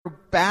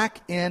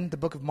back in the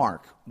book of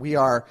Mark. We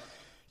are,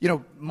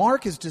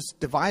 Mark is just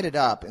divided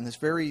up in this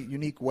very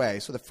unique way.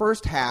 So the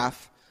first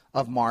half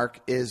of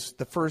Mark is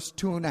the first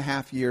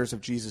 2.5 years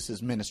of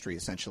Jesus' ministry,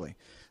 essentially.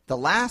 The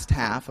last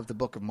half of the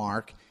book of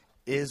Mark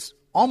is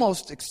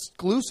almost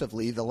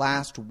exclusively the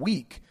last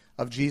week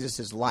of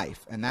Jesus'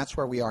 life. And that's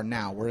where we are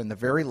now. We're in the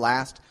very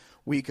last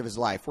week of his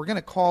life. We're going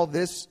to call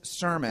this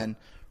sermon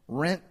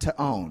Rent to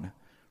Own.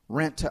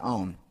 Rent to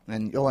Own.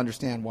 And you'll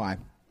understand why.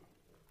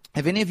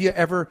 Have any of you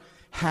ever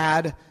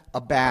had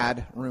a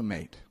bad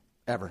roommate?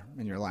 Ever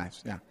in your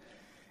lives? Yeah.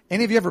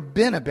 Any of you ever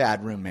been a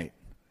bad roommate?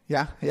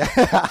 Yeah?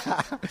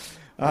 Yeah.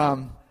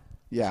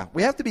 Yeah.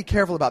 We have to be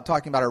careful about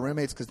talking about our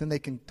roommates because then they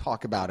can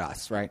talk about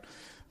us, right?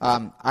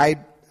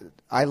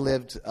 I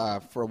lived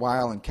for a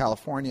while in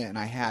California, and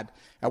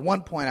at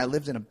one point I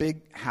lived in a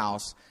big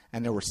house,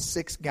 and there were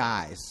 6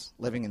 guys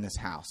living in this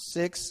house.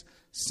 6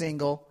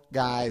 single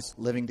guys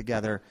living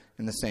together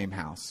in the same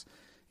house.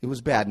 It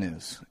was bad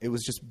news. It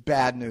was just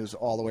bad news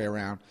all the way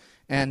around.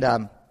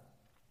 And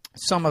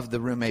some of the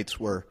roommates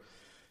were,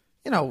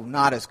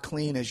 not as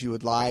clean as you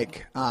would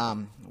like.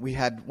 We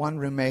had one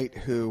roommate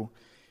who,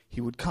 he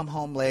would come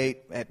home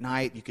late at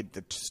night.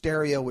 The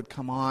stereo would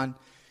come on.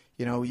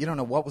 You don't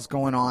know what was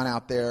going on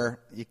out there.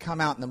 You come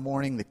out in the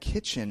morning, the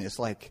kitchen is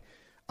like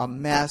a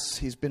mess.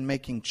 He's been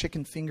making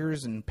chicken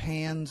fingers and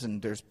pans,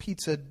 and there's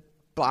pizza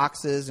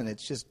boxes, and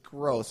it's just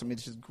gross.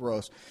 It's just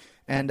gross.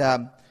 And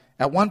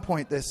at one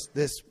point,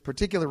 this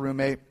particular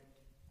roommate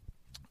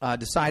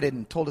decided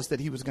and told us that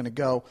he was going to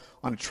go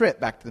on a trip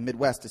back to the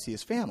Midwest to see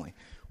his family.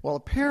 Well,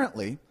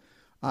 apparently,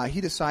 he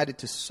decided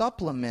to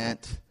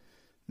supplement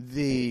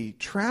the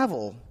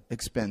travel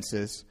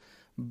expenses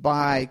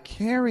by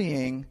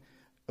carrying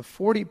a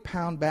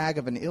 40-pound bag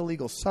of an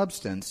illegal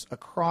substance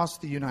across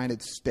the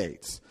United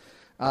States.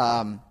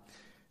 It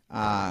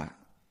was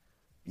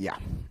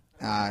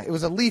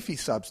a leafy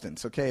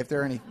substance, okay, if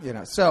there are any,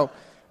 So,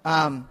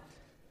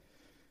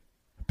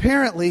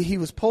 apparently he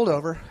was pulled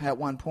over at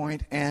one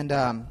point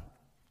and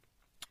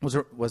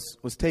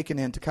was taken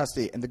into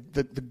custody. And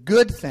the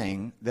good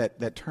thing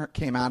that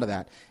came out of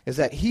that is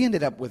that he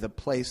ended up with a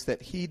place that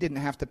he didn't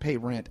have to pay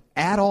rent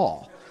at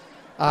all.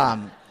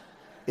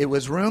 It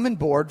was room and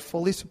board,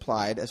 fully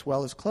supplied, as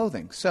well as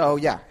clothing. So,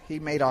 yeah, he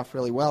made off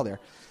really well there.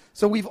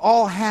 So we've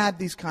all had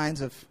these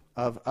kinds of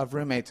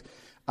roommates.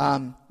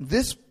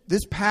 This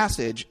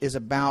passage is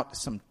about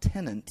some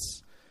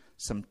tenants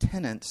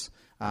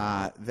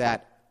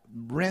that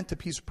rent a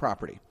piece of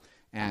property.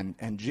 And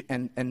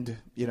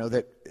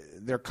that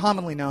they're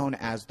commonly known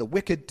as the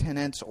wicked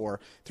tenants, or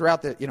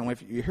throughout the,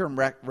 if you hear them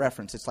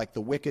reference, it's like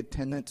the wicked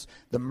tenants,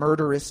 the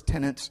murderous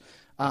tenants.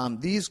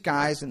 These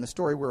guys in the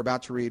story we're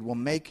about to read will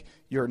make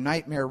your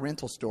nightmare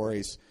rental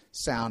stories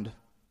sound,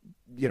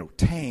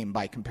 tame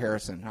by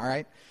comparison, all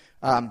right?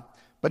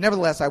 But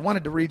nevertheless, I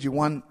wanted to read you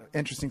one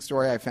interesting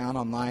story I found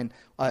online.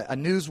 A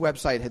news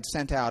website had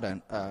sent out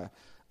a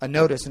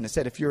notice, and it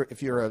said, if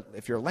you're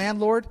a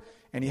landlord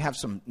and you have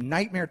some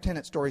nightmare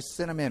tenant stories,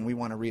 send them in. We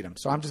want to read them.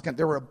 So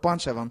there were a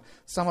bunch of them.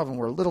 Some of them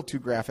were a little too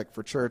graphic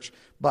for church,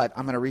 but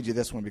I'm going to read you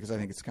this one because I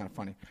think it's kind of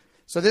funny.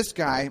 So this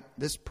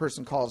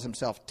person calls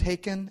himself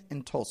Taken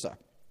in Tulsa.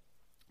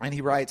 And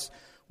he writes,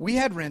 "We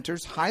had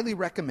renters highly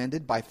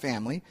recommended by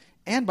family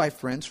and by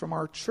friends from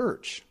our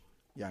church."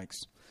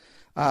 Yikes.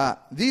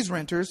 These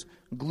renters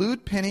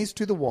glued pennies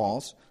to the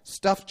walls,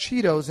 stuffed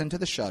Cheetos into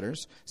the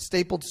shutters,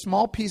 stapled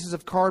small pieces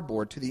of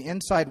cardboard to the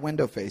inside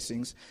window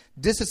facings,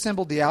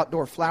 disassembled the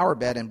outdoor flower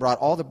bed and brought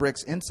all the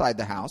bricks inside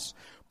the house,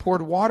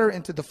 poured water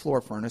into the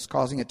floor furnace,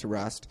 causing it to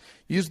rust,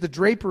 used the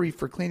drapery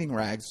for cleaning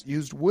rags,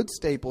 used wood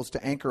staples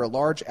to anchor a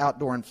large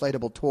outdoor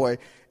inflatable toy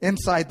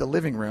inside the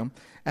living room,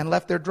 and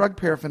left their drug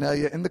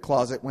paraphernalia in the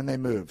closet when they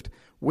moved.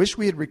 Wish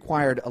we had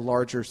required a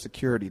larger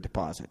security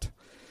deposit.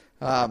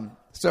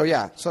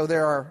 So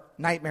there are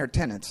nightmare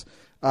tenants.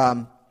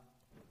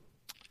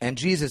 And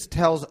Jesus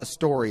tells a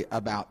story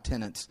about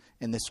tenants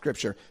in this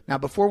scripture. Now,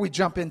 before we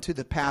jump into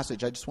the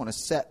passage, I just want to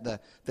set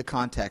the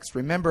context.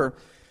 Remember,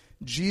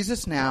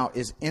 Jesus now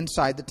is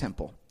inside the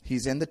temple.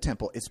 He's in the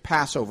temple. It's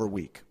Passover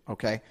week,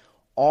 okay?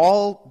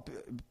 All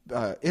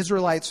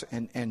Israelites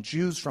and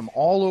Jews from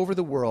all over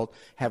the world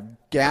have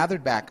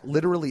gathered back.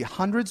 Literally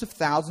hundreds of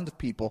thousands of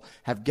people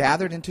have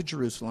gathered into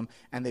Jerusalem,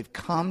 and they've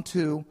come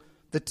to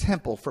the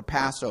temple for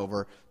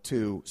Passover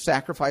to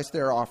sacrifice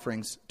their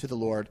offerings to the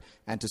Lord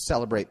and to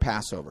celebrate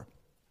Passover.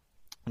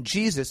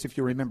 Jesus, if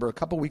you remember a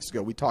couple weeks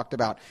ago, we talked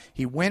about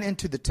he went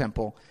into the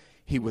temple.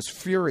 He was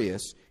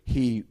furious.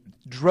 He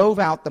drove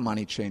out the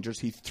money changers.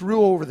 He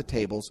threw over the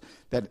tables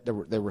that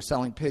they were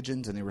selling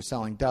pigeons and they were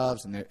selling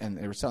doves and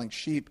they were selling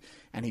sheep.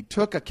 And he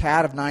took a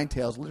cat of nine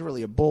tails,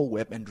 literally a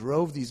bullwhip, and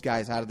drove these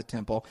guys out of the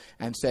temple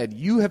and said,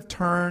 "You have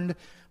turned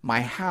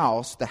my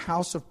house, the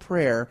house of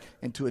prayer,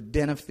 into a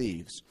den of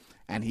thieves."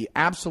 And he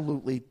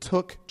absolutely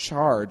took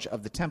charge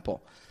of the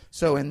temple.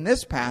 So in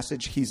this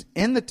passage, he's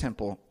in the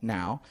temple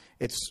now.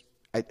 It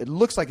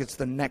looks like it's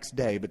the next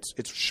day, but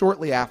it's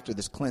shortly after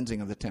this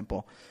cleansing of the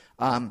temple.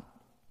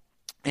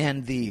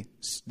 And the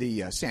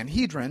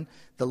Sanhedrin,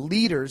 the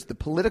leaders, the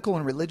political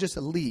and religious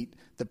elite,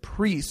 the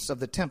priests of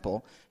the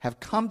temple, have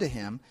come to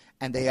him,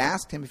 and they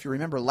asked him, if you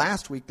remember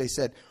last week, they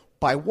said,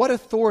 by what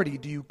authority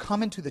do you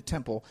come into the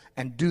temple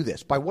and do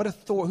this? By what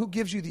authority? Who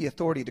gives you the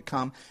authority to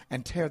come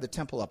and tear the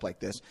temple up like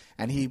this?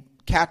 And he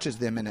catches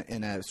them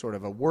in a sort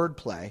of a word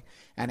play,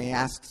 and he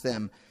asks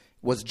them,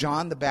 was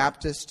John the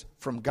Baptist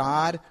from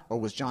God, or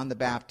was John the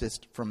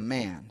Baptist from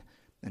man?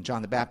 And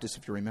John the Baptist,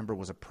 if you remember,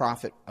 was a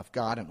prophet of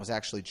God and was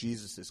actually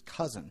Jesus'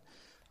 cousin.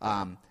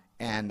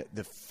 And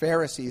the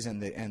Pharisees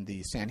and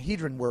the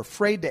Sanhedrin were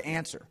afraid to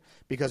answer,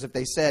 because if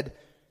they said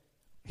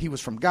he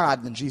was from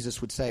God, then Jesus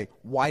would say,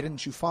 why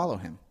didn't you follow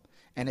him?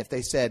 And if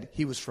they said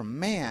he was from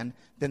man,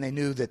 then they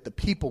knew that the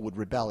people would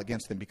rebel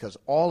against them, because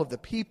all of the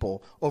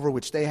people over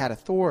which they had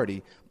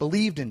authority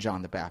believed in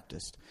John the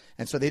Baptist.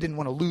 And so they didn't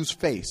want to lose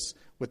face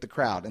with the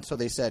crowd. And so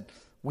they said,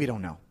 we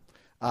don't know.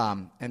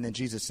 And then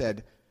Jesus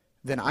said,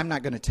 then I'm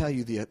not going to tell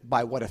you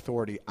by what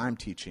authority I'm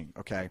teaching,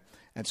 okay?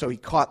 And so he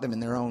caught them in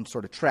their own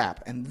sort of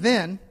trap. And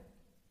then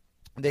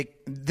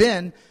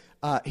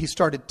he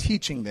started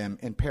teaching them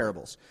in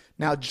parables.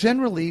 Now,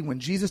 generally, when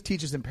Jesus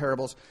teaches in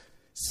parables,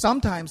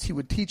 sometimes he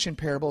would teach in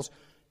parables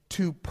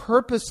to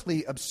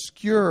purposely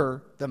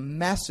obscure the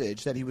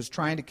message that he was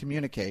trying to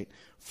communicate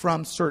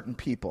from certain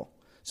people.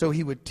 So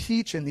he would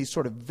teach in these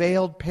sort of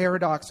veiled,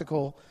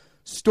 paradoxical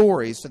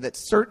stories so that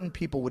certain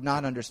people would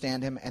not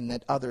understand him and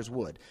that others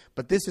would.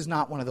 But this is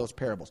not one of those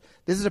parables.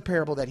 This is a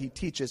parable that he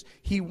teaches.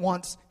 He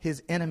wants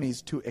his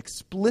enemies to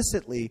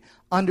explicitly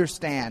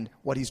understand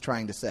what he's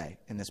trying to say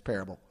in this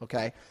parable,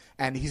 okay?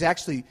 And he's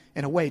actually,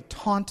 in a way,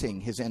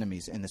 taunting his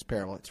enemies in this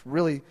parable. It's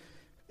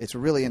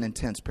really an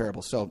intense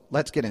parable. So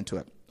let's get into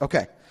it.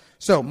 Okay.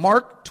 So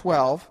Mark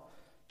 12,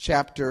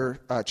 chapter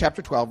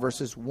 12,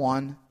 verses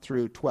 1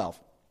 through 12.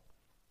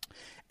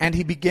 And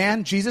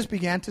Jesus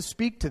began to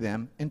speak to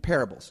them in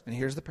parables. And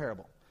here's the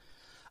parable.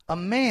 A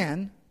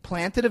man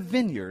planted a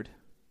vineyard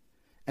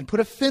and put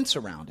a fence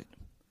around it,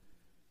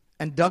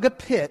 and dug a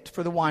pit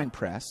for the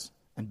winepress,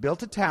 and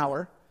built a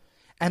tower,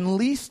 and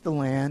leased the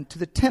land to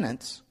the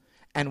tenants,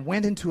 and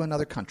went into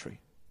another country.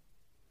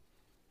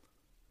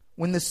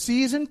 When the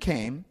season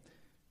came,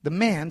 the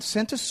man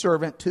sent a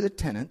servant to the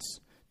tenants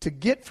to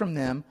get from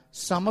them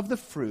some of the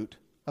fruit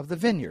of the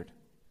vineyard.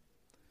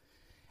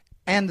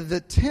 And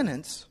the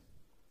tenants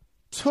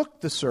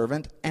took the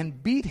servant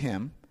and beat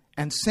him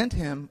and sent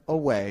him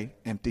away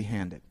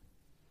empty-handed.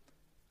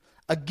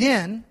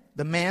 Again,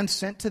 the man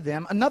sent to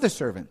them another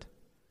servant,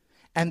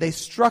 and they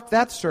struck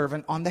that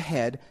servant on the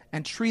head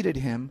and treated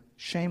him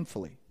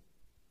shamefully.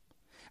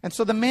 And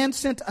so the man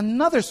sent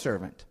another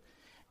servant,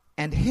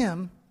 and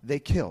him they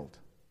killed.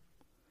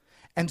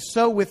 And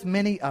so with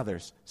many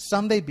others,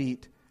 some they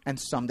beat and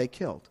some they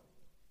killed.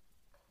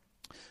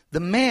 The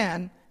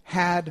man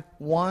had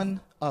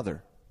one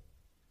other,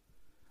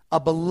 a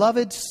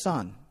beloved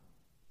son.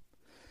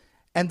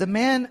 And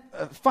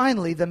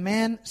finally, the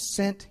man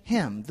sent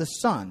him, the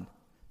son,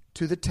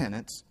 to the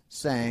tenants,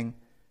 saying,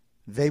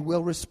 they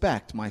will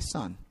respect my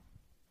son.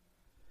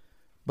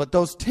 But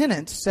those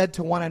tenants said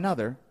to one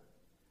another,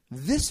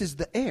 this is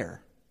the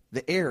heir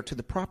to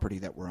the property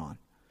that we're on.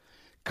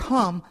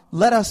 Come,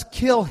 let us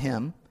kill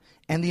him,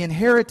 and the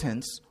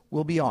inheritance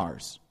will be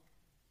ours.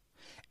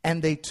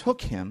 And they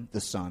took him,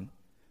 the son,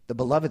 the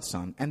beloved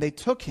son, and they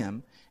took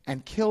him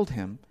and killed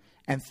him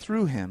and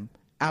threw him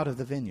out of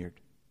the vineyard.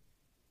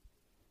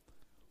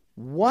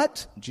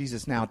 What,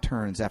 Jesus now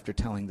turns after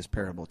telling this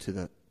parable to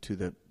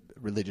the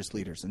religious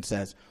leaders and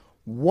says,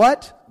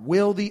 what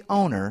will the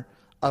owner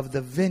of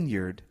the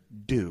vineyard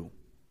do?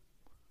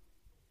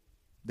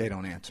 They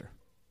don't answer.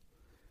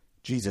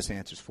 Jesus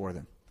answers for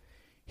them.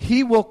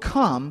 He will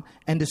come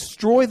and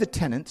destroy the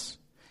tenants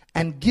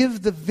and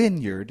give the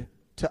vineyard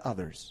to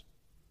others.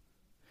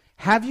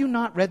 Have you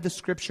not read the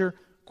scripture?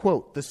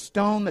 Quote, the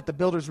stone that the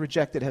builders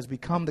rejected has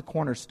become the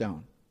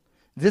cornerstone.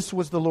 This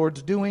was the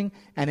Lord's doing,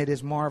 and it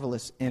is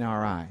marvelous in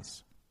our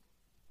eyes.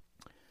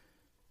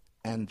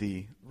 And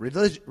the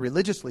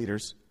religious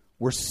leaders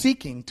were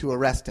seeking to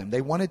arrest him.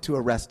 They wanted to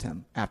arrest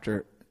him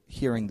after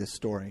hearing this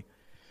story.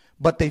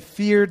 But they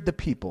feared the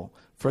people,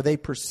 for they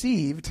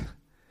perceived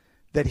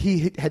that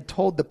he had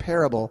told the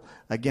parable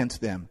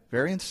against them.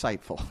 Very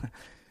insightful.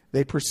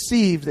 They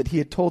perceived that he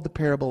had told the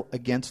parable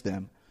against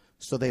them,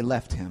 so they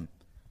left him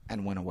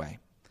and went away.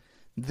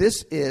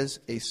 This is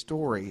a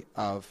story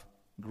of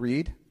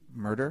greed,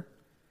 murder,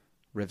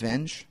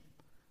 revenge,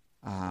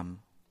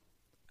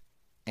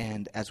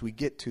 and as we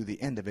get to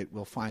the end of it,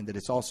 we'll find that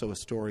it's also a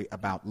story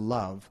about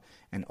love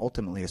and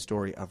ultimately a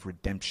story of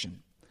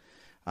redemption.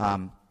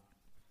 I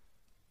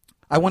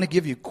want to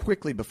give you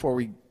quickly, before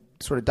we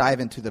sort of dive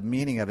into the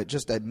meaning of it,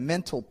 just a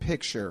mental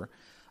picture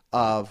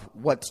of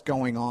what's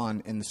going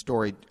on in the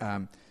story.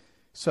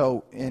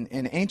 So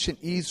in ancient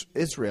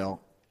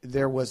Israel,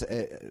 there was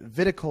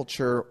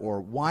viticulture,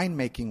 or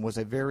winemaking was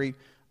a very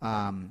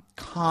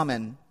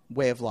common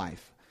way of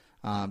life.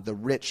 The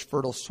rich,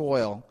 fertile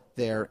soil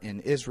there in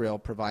Israel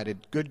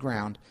provided good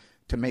ground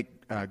to make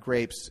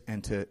grapes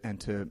and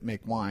to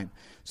make wine.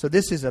 So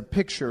this is a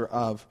picture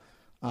of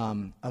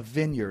a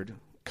vineyard,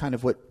 kind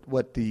of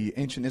what the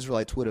ancient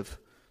Israelites would have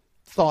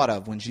thought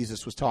of when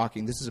Jesus was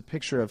talking. This is a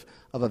picture of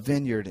a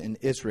vineyard in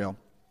Israel.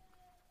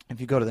 If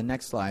you go to the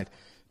next slide,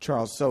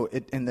 Charles. So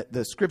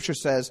the scripture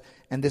says,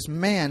 and this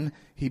man,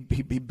 he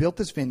built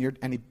this vineyard,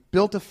 and he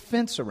built a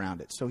fence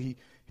around it. So he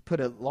put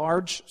a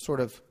large sort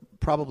of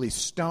probably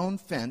stone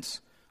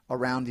fence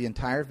around the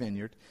entire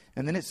vineyard.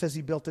 And then it says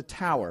he built a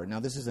tower. Now,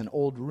 this is an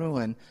old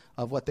ruin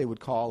of what they would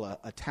call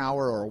a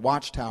tower or a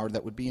watchtower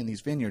that would be in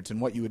these vineyards. And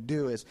what you would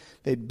do is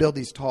they'd build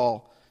these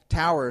tall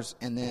towers,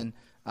 and then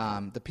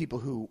the people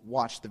who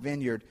watched the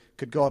vineyard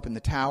could go up in the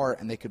tower,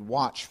 and they could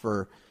watch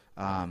for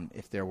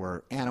if there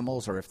were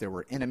animals or if there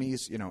were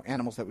enemies,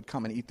 animals that would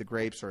come and eat the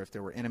grapes, or if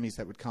there were enemies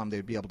that would come, they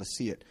would be able to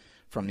see it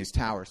from these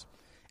towers.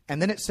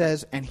 And then it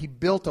says, and he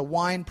built a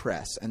wine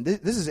press. And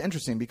this is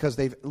interesting because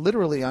they've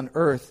literally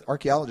unearthed,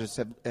 archaeologists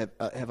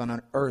have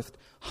unearthed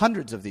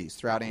hundreds of these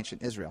throughout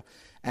ancient Israel.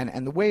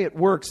 And the way it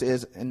works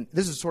is, and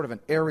this is sort of an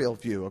aerial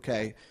view,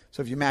 okay?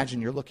 So if you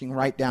imagine you're looking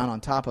right down on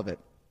top of it.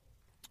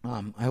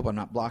 I hope I'm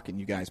not blocking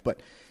you guys, but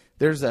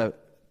there's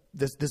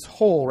this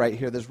hole right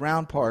here, this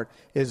round part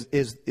is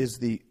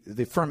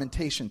the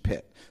fermentation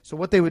pit. So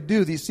what they would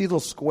do, these see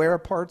little square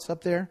parts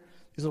up there,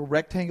 these little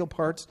rectangle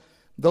parts,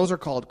 those are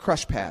called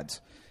crush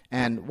pads.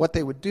 And what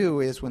they would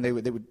do is when they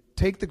would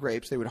take the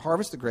grapes, they would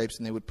harvest the grapes,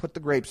 and they would put the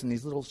grapes in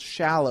these little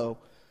shallow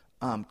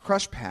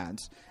crush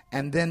pads,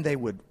 and then they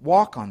would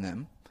walk on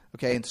them,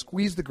 okay, and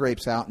squeeze the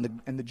grapes out,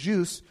 and the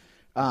juice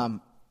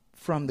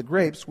from the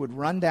grapes would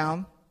run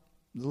down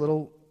the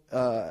little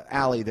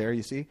alley there,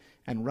 you see,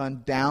 and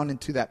run down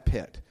into that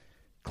pit.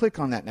 Click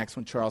on that next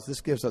one, Charles.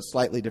 This gives a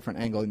slightly different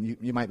angle, and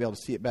you might be able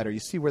to see it better. You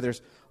see where there's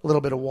a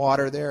little bit of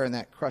water there in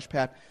that crush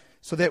pad?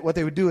 So that what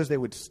they would do is they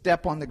would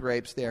step on the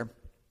grapes there,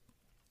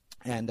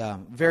 and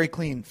very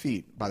clean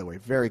feet, by the way,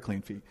 very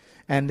clean feet.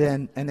 And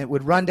it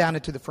would run down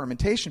into the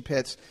fermentation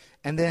pits,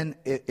 and then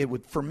it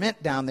would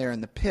ferment down there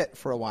in the pit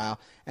for a while.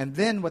 And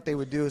then what they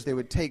would do is they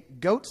would take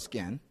goat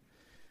skin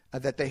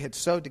that they had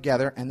sewed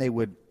together, and they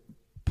would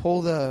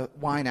pull the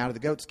wine out of the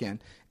goat skin,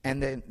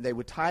 and then they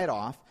would tie it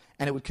off,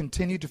 and it would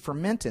continue to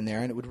ferment in there,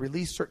 and it would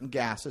release certain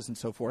gases and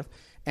so forth.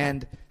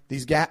 And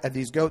these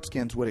goat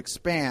skins would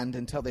expand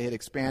until they had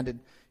expanded,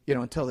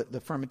 until the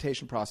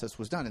fermentation process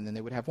was done, and then they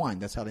would have wine.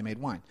 That's how they made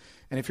wine.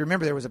 And if you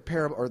remember, there was a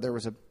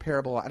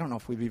parable, I don't know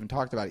if we've even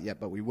talked about it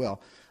yet, but we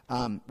will,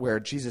 where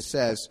Jesus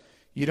says,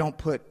 you don't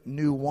put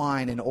new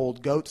wine in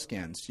old goat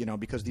skins,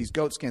 because these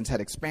goat skins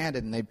had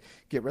expanded and they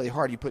get really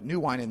hard. You put new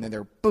wine in, and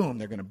they're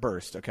going to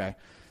burst, okay?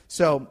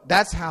 So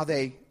that's how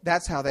they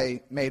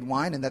made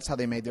wine, and that's how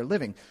they made their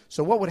living.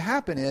 So what would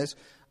happen is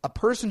a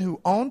person who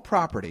owned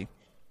property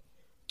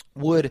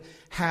would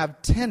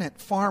have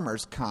tenant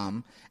farmers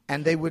come,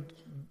 and they would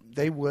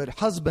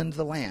husband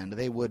the land.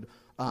 They would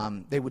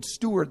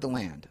steward the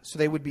land. So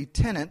they would be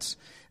tenants.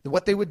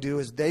 What they would do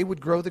is they would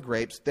grow the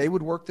grapes, they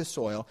would work the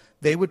soil,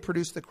 they would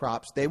produce the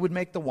crops, they would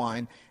make the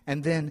wine,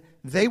 and then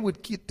they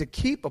would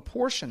keep a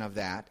portion of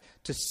that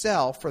to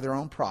sell for their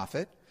own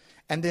profit.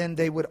 And then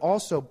they would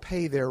also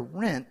pay their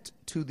rent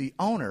to the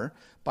owner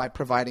by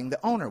providing the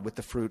owner with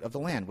the fruit of the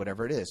land,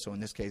 whatever it is. So in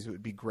this case, it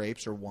would be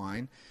grapes or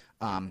wine.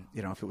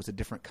 If it was a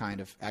different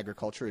kind of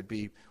agriculture, it'd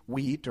be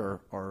wheat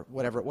or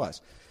whatever it was.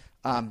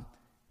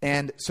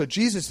 And so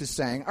Jesus is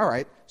saying, all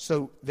right,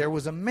 so there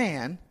was a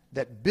man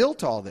that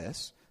built all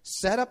this,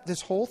 set up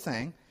this whole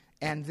thing,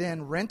 and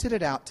then rented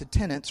it out to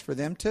tenants for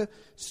them to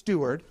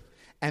steward.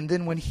 And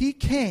then when he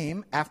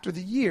came after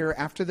the year,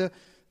 after the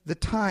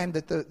time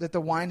that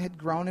the wine had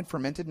grown and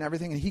fermented and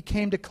everything, and he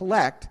came to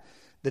collect,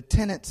 the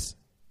tenants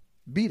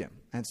beat him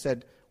and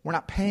said, we're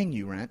not paying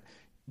you rent.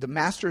 The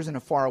master is in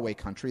a faraway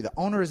country. The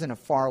owner is in a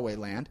faraway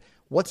land.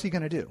 What's he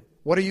going to do?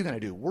 What are you going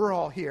to do? We're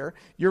all here.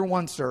 You're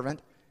one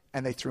servant.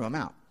 And they threw him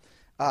out.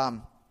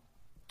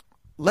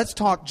 Let's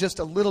talk just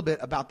a little bit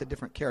about the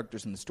different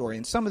characters in the story.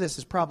 And some of this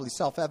is probably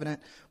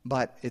self-evident,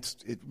 but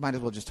it might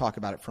as well just talk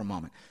about it for a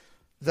moment.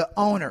 The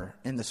owner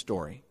in the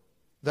story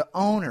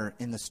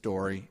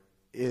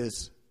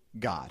is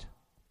God.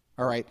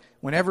 All right?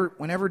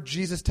 Whenever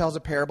Jesus tells a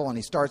parable and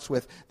he starts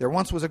with, there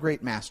once was a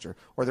great master,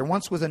 or there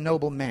once was a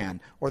noble man,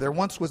 or there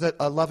once was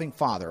a loving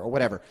father, or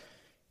whatever,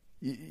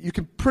 you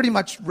can pretty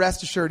much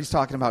rest assured he's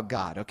talking about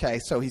God, okay?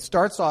 So he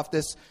starts off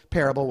this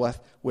parable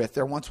with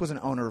there once was an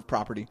owner of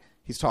property.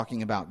 He's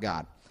talking about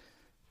God.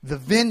 The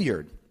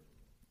vineyard,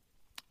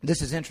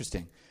 this is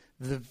interesting.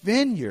 The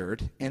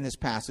vineyard in this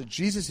passage,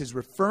 Jesus is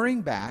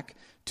referring back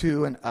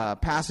to a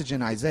passage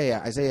in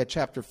Isaiah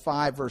chapter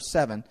 5, verse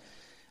 7,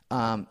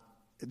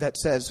 that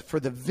says,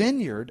 for the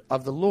vineyard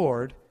of the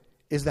Lord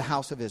is the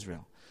house of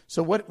Israel.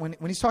 So when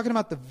he's talking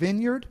about the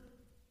vineyard,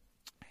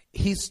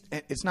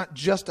 it's not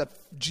just a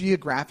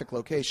geographic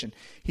location.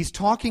 He's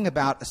talking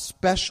about a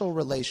special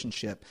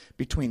relationship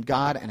between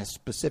God and a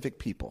specific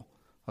people.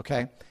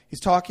 Okay?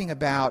 He's talking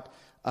about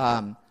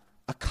a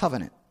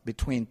covenant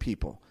between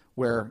people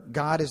where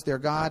God is their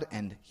God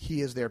and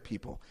he is their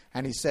people.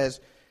 And he says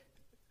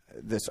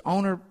this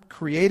owner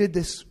created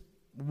this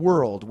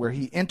world where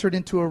he entered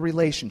into a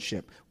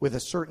relationship with a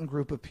certain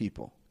group of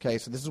people. Okay,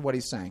 so this is what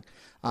he's saying.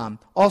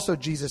 Also,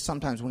 Jesus,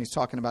 sometimes when he's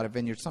talking about a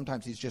vineyard,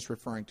 sometimes he's just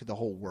referring to the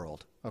whole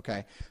world.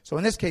 Okay, so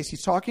in this case,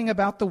 he's talking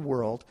about the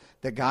world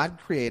that God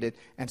created,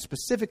 and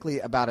specifically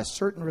about a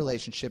certain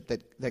relationship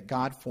that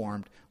God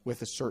formed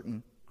with a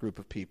certain group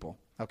of people.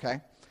 Okay,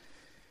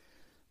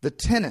 the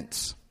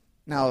tenants.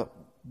 Now,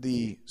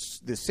 the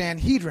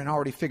Sanhedrin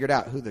already figured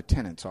out who the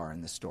tenants are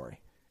in this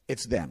story.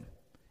 It's them.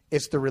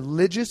 It's the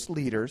religious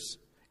leaders.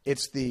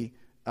 It's the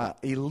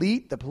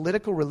elite, the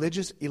political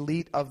religious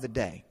elite of the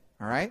day.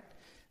 All right?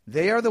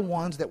 They are the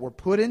ones that were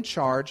put in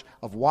charge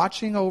of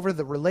watching over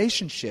the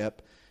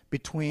relationship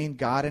between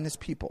God and his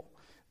people.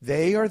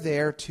 They are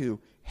there to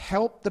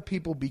help the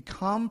people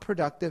become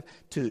productive,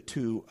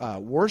 to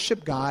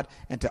worship God,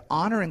 and to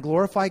honor and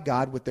glorify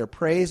God with their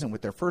praise and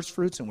with their first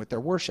fruits and with their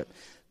worship.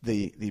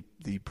 The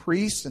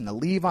priests and the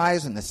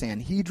Levites and the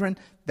Sanhedrin,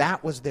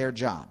 that was their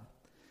job.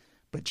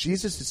 But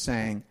Jesus is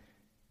saying,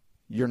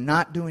 you're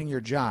not doing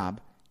your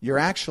job. You're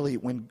actually,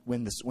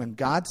 when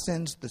God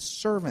sends the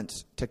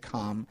servants to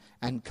come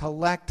and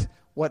collect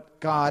what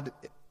God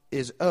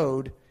is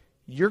owed,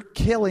 you're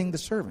killing the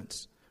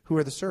servants. Who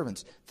are the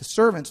servants? The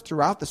servants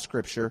throughout the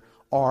Scripture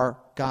are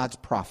God's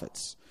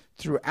prophets.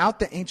 Throughout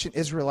the ancient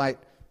Israelite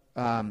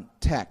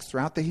text,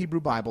 throughout the Hebrew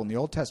Bible in the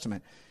Old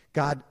Testament,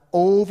 God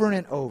over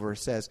and over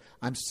says,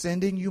 I'm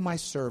sending you my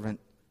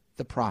servant,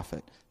 the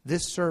prophet.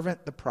 This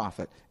servant, the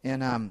prophet.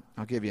 And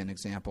I'll give you an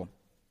example.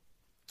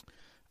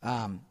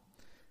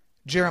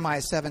 Jeremiah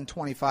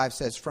 7:25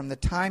 says, from the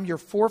time your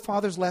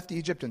forefathers left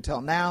Egypt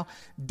until now,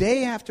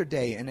 day after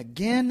day, and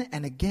again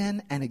and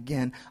again and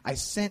again, I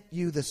sent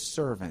you the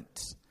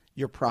servants,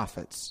 your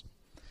prophets.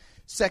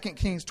 2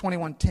 Kings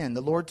 21:10,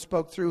 the Lord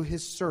spoke through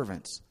his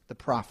servants, the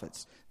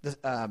prophets.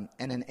 And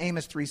in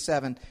Amos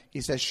 3:7,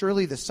 he says,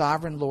 surely the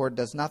sovereign Lord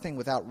does nothing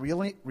without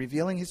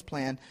revealing his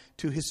plan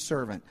to his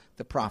servant,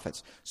 the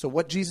prophets. So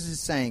what Jesus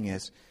is saying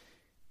is,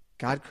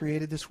 God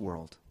created this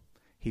world.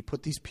 He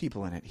put these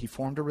people in it. He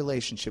formed a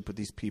relationship with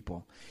these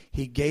people.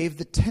 He gave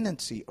the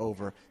tenancy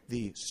over,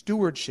 the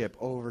stewardship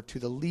over to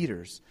the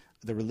leaders,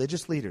 the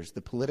religious leaders,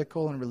 the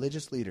political and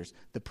religious leaders,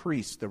 the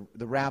priests,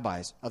 the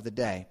rabbis of the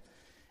day.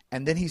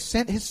 And then he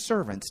sent his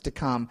servants to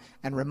come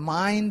and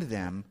remind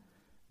them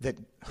that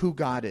who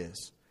God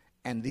is.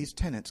 And these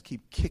tenants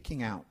keep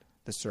kicking out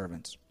the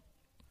servants.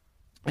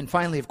 And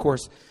finally, of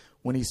course,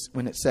 when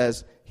it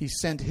says he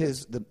sent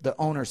the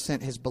owner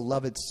sent his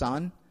beloved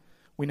son,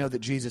 we know that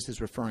Jesus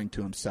is referring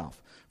to himself.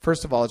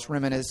 First of all, it's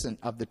reminiscent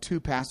of the two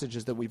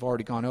passages that we've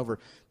already gone over.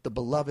 The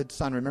beloved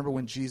son. Remember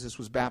when Jesus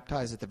was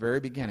baptized at the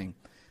very beginning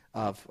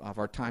of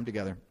our time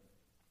together?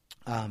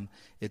 The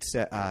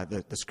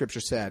scripture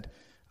said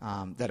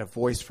that a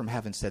voice from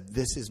heaven said,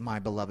 this is my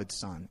beloved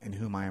son in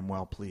whom I am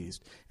well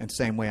pleased. And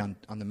same way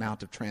on the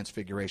Mount of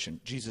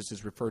Transfiguration, Jesus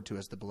is referred to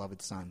as the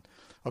beloved son.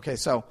 Okay,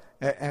 so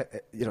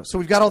so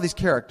we've got all these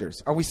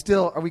characters. Are we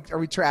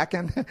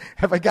tracking?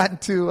 Have I gotten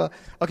to?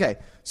 Okay,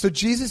 so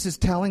Jesus is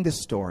telling this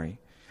story,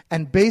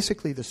 and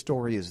basically the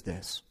story is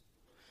this: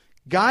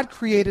 God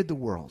created the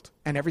world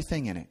and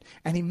everything in it,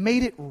 and He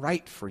made it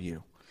right for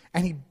you,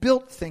 and He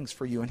built things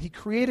for you, and He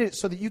created it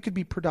so that you could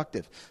be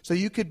productive, so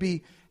you could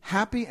be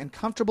happy and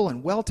comfortable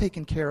and well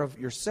taken care of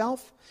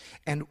yourself.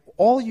 And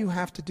all you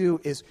have to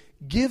do is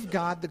give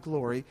God the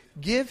glory,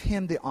 give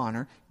Him the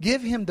honor,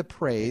 give Him the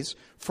praise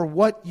for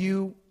what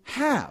you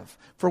have,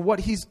 for what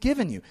He's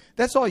given you.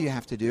 That's all you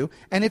have to do.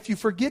 And if you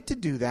forget to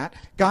do that,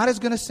 God is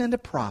going to send a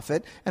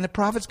prophet, and the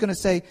prophet's going to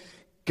say,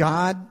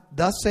 God,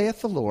 thus saith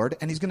the Lord,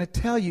 and He's going to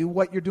tell you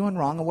what you're doing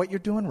wrong and what you're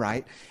doing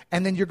right,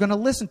 and then you're going to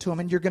listen to Him,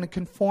 and you're going to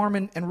conform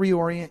and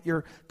reorient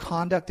your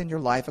conduct in your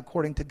life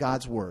according to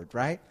God's word,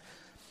 right?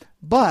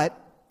 But,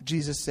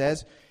 Jesus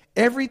says,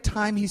 every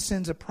time He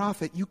sends a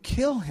prophet, you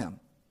kill him.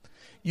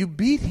 You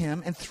beat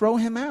him and throw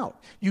him out.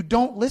 You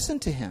don't listen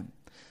to him.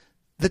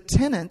 The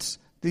tenants,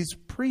 these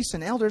priests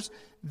and elders,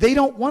 they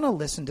don't want to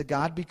listen to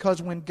God,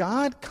 because when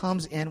God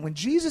comes in, when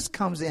Jesus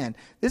comes in,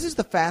 this is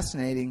the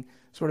fascinating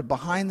sort of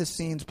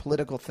behind-the-scenes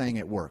political thing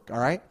at work, all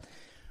right?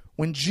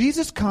 When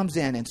Jesus comes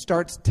in and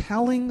starts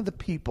telling the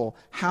people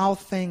how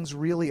things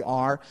really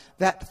are,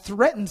 that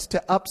threatens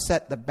to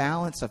upset the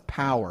balance of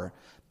power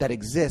that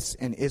exists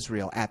in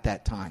Israel at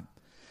that time.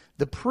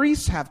 The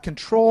priests have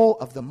control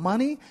of the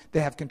money, they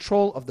have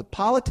control of the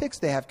politics,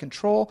 they have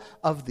control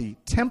of the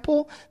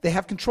temple, they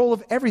have control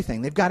of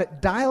everything. They've got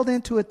it dialed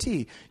into a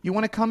T. You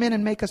want to come in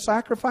and make a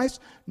sacrifice?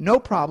 No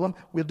problem.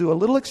 We'll do a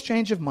little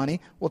exchange of money.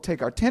 We'll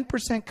take our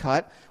 10%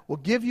 cut. We'll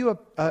give you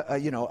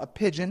a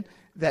pigeon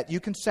that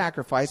you can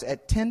sacrifice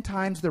at 10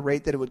 times the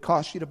rate that it would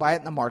cost you to buy it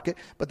in the market.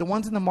 But the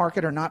ones in the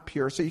market are not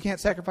pure, so you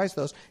can't sacrifice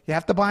those. You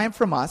have to buy them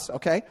from us,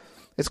 okay?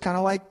 It's kind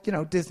of like,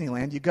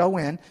 Disneyland. You go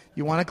in,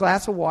 you want a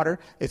glass of water,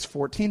 it's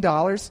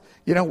 $14.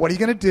 What are you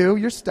going to do?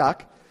 You're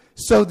stuck.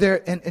 So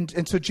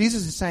so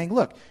Jesus is saying,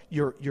 look,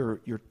 you're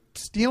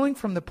stealing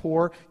from the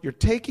poor, you're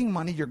taking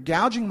money, you're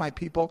gouging my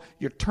people,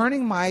 you're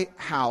turning my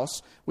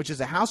house, which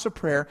is a house of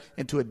prayer,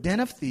 into a den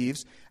of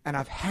thieves, and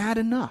I've had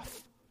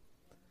enough.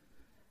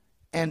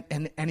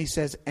 And he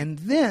says, and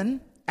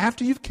then,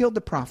 after you've killed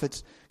the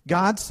prophets,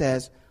 God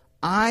says,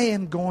 I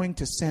am going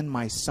to send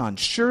my son.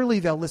 Surely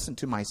they'll listen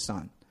to my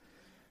son.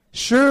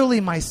 Surely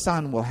my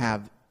son will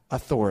have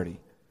authority.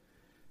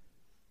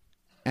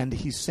 And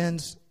he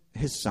sends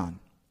his son.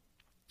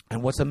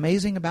 And what's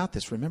amazing about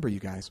this, remember you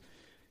guys,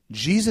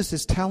 Jesus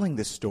is telling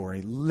this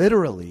story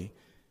literally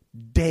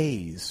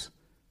days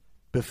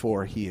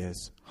before he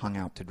is hung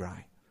out to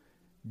dry.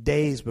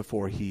 Days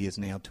before he is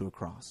nailed to a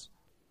cross.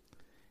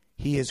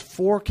 He is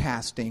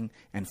forecasting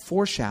and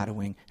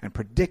foreshadowing and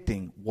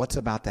predicting what's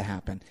about to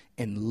happen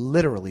in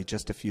literally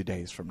just a few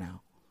days from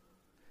now.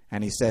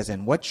 And he says,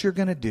 and what you're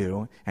going to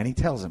do, and he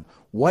tells him,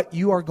 what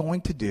you are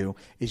going to do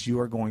is you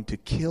are going to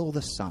kill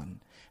the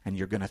son, and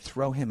you're going to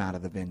throw him out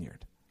of the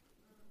vineyard.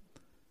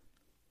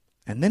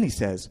 And then he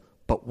says,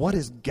 but what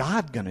is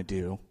God going to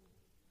do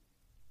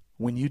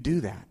when you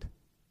do that?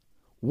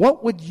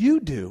 What would you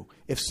do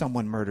if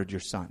someone murdered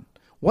your son?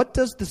 What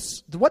does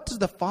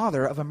the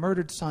father of a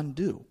murdered son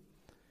do?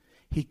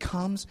 He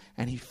comes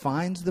and he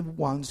finds the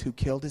ones who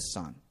killed his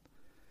son.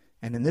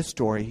 And in this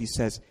story, he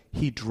says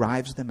he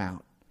drives them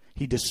out.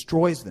 He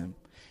destroys them.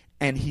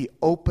 And he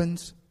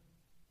opens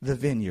the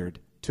vineyard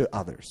to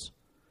others.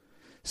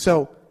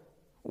 So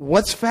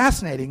what's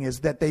fascinating is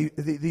that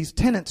these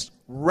tenants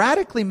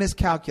radically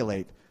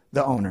miscalculate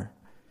the owner.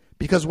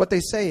 Because what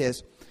they say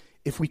is,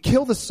 if we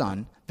kill the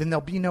son, then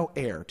there'll be no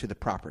heir to the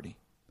property.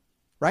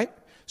 Right?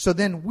 So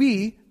then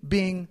we,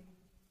 being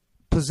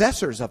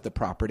possessors of the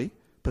property,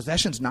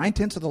 possession's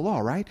 9/10 of the law,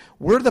 right?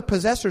 We're the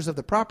possessors of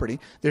the property.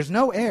 There's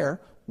no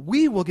heir.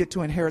 We will get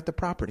to inherit the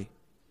property.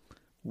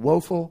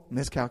 Woeful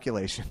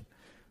miscalculation.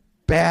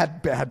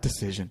 Bad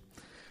decision.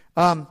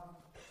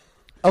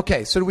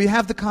 Okay, so we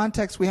have the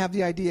context. We have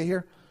the idea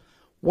here.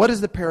 What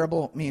does the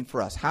parable mean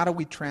for us? How do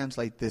we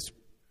translate this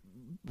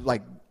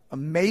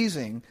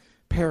amazing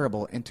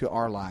parable into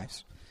our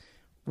lives?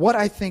 What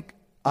I think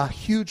a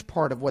huge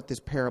part of what this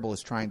parable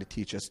is trying to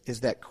teach us is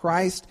that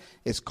Christ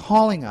is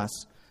calling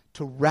us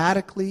to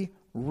radically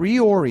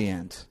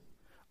reorient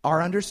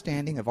our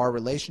understanding of our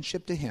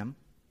relationship to him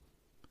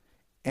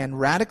and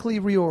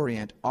radically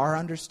reorient our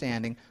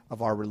understanding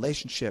of our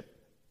relationship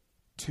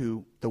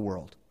to the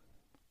world,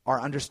 our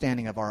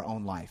understanding of our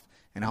own life.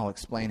 And I'll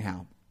explain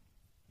how.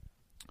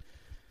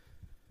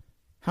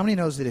 How many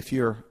knows that if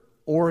you're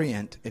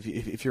misoriented,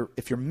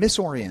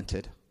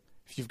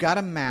 if you've got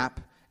a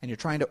map and you're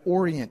trying to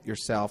orient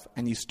yourself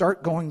and you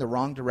start going the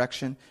wrong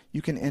direction,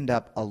 you can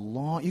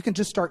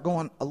just start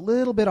going a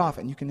little bit off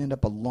and you can end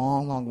up a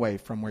long, long way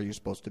from where you're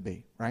supposed to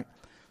be, right?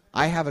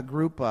 I have a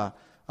group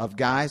of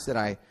guys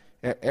that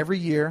every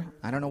year,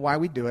 I don't know why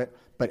we do it,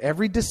 but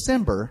every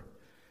December,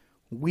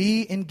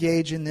 we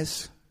engage in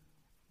this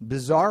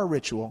bizarre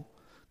ritual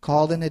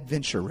called an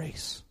adventure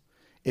race.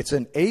 It's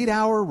an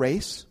 8-hour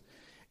race.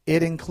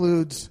 It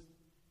includes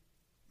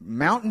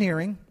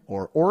mountaineering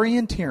or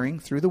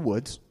orienteering through the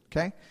woods.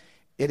 Okay,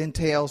 it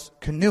entails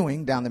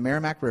canoeing down the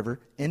Merrimack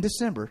River in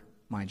December,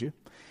 mind you,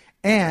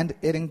 and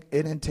it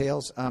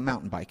entails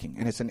mountain biking.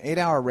 And it's an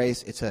 8-hour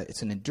race. It's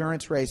an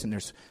endurance race, and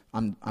there's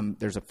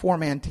a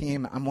 4-man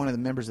team. I'm one of the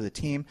members of the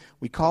team.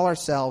 We call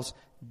ourselves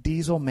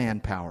Diesel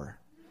Manpower.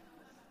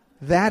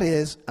 That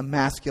is a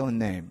masculine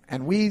name,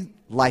 and we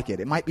like it.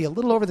 It might be a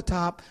little over the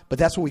top, but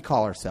that's what we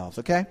call ourselves.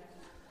 Okay,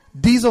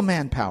 Diesel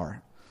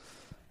Manpower.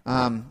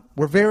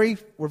 We're very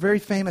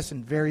famous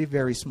in very,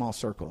 very small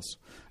circles.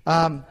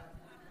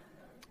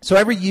 So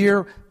every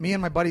year, me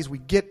and my buddies, we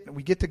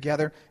get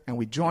together and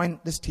we join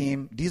this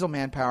team, Diesel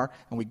Manpower,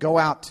 and we go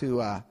out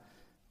to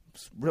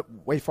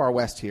way far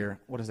west here.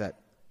 What is that?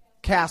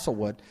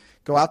 Castlewood.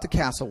 Go out to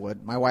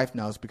Castlewood. My wife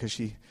knows because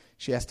she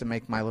has to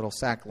make my little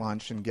sack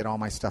lunch and get all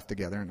my stuff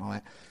together and all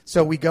that.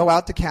 So we go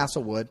out to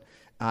Castlewood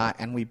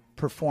and we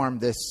perform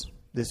this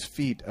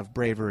feat of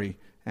bravery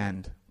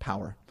and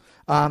power.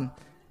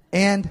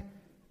 And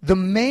the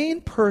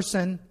main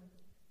person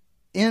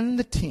on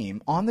the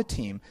team,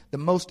 the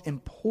most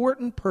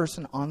important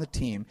person on the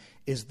team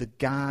is the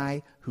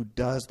guy who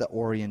does the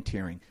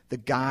orienteering, the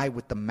guy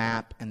with the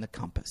map and the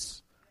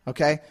compass.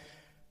 Okay?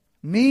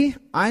 Me,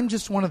 I'm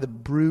just one of the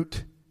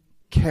brute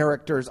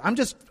characters.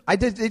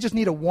 They just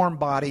need a warm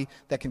body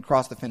that can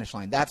cross the finish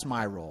line. That's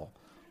my role.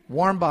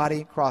 Warm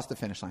body, cross the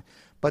finish line.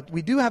 But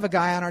we do have a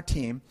guy on our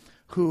team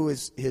who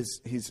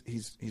he's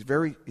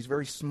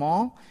very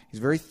small,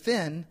 he's very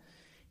thin,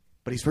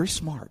 but he's very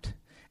smart.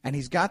 And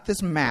he's got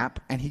this map,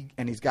 and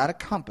he's got a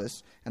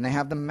compass, and they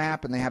have the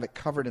map, and they have it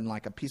covered in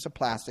like a piece of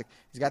plastic.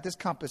 He's got this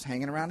compass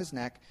hanging around his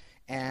neck,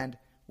 and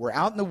we're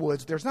out in the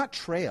woods. There's not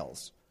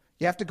trails.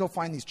 You have to go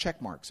find these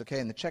check marks, okay?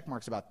 And the check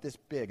mark's about this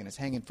big, and it's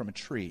hanging from a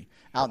tree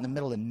out in the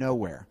middle of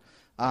nowhere.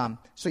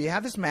 So you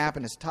have this map,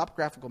 and it's a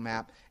topographical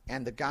map,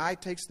 and the guy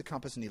takes the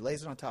compass, and he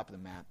lays it on top of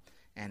the map,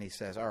 and he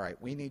says, all right,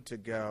 we need to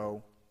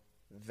go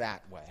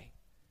that way.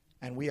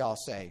 And we all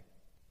say,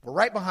 we're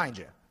right behind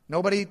you.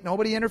 Nobody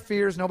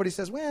interferes. Nobody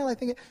says, well, I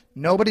think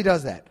nobody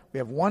does that. We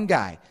have one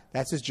guy.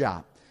 That's his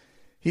job.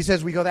 He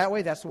says, we go that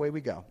way. That's the way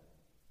we go.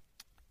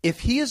 If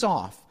he is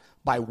off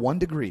by 1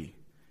 degree,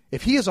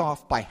 if he is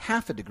off by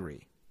half a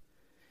degree,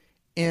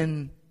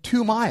 in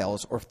 2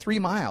 miles or 3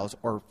 miles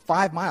or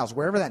 5 miles,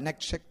 wherever that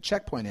next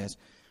checkpoint is,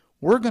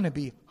 we're going to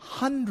be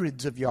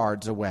hundreds of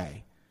yards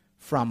away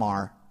from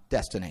our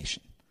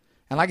destination.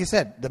 And like I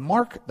said, the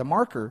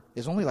marker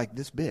is only like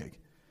this big.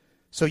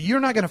 So you're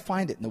not going to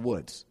find it in the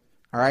woods.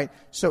 All right?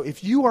 So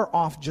if you are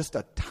off just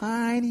a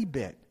tiny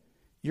bit,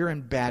 you're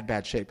in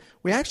bad shape.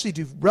 We actually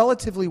do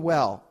relatively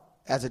well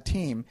as a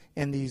team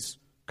in these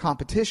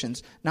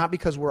competitions, not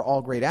because we're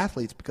all great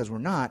athletes, because we're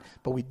not,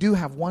 but we do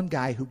have one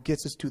guy who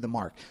gets us to the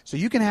mark. So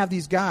you can have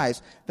these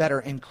guys that are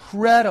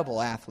incredible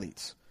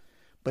athletes,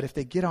 but if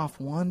they get off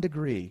 1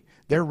 degree,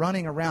 they're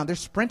running around, they're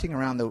sprinting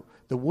around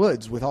the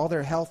woods with all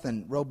their health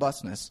and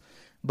robustness,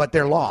 but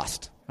they're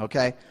lost,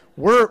 okay?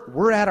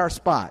 We're at our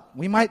spot.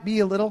 We might be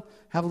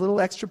have a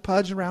little extra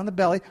pudge around the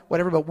belly,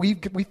 whatever, but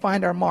we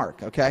find our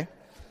mark, okay?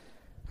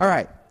 All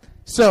right,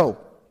 so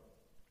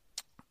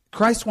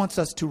Christ wants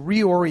us to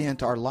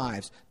reorient our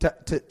lives,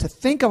 to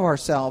think of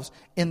ourselves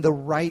in the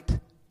right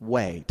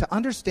way, to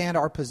understand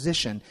our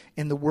position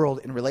in the world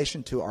in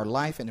relation to our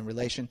life and in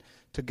relation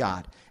to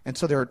God. And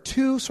so there are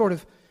two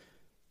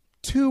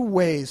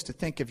ways to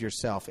think of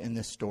yourself in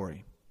this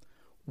story.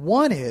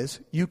 One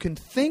is you can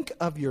think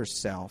of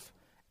yourself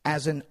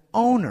as an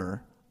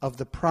owner of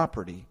the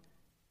property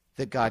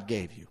that God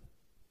gave you,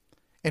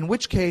 in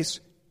which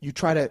case you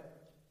try to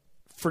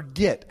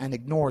forget and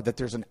ignore that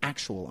there's an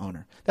actual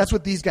owner. That's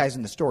what these guys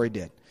in the story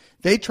did.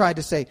 They tried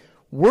to say,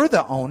 we're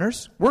the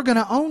owners. We're going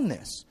to own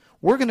this.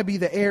 We're going to be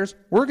the heirs.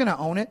 We're going to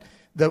own it.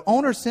 The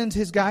owner sends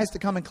his guys to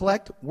come and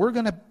collect. We're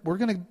going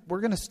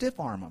to stiff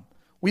arm them.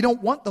 We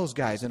don't want those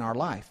guys in our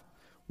life.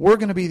 We're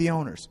going to be the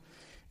owners.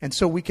 And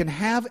so we can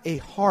have a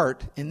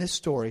heart in this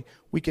story.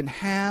 We can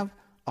have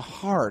a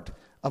heart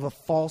of a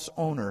false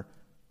owner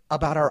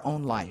about our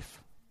own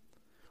life.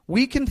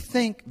 We can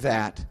think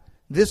that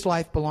this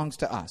life belongs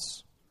to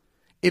us.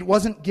 It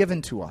wasn't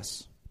given to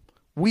us.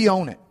 We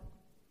own it.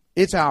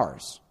 It's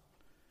ours.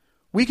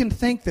 We can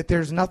think that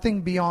there's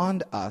nothing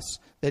beyond us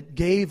that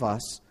gave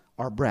us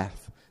our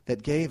breath,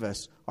 that gave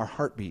us our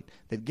heartbeat,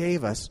 that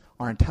gave us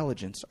our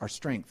intelligence, our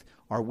strength,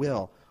 our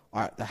will,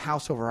 the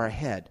house over our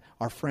head,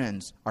 our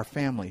friends, our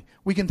family.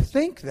 We can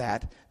think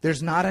that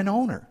there's not an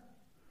owner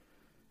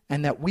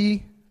and that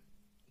we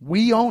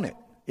own it.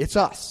 It's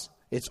us.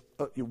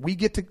 We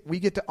get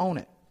to own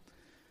it.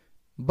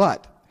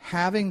 But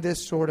having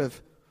this sort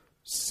of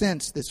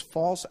sense, this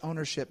false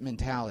ownership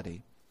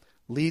mentality,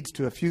 leads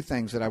to a few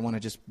things that I want to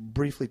just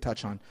briefly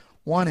touch on.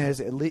 One is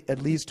it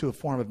leads to a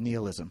form of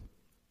nihilism,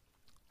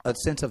 a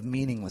sense of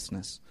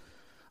meaninglessness,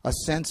 a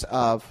sense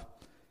of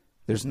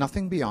there's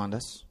nothing beyond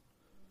us,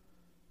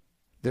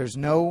 there's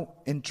no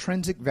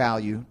intrinsic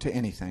value to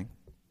anything,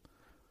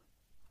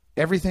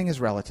 everything is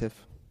relative,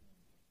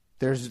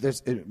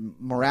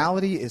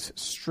 morality is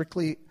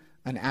strictly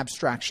an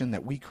abstraction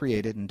that we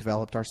created and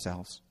developed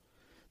ourselves.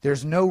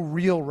 There's no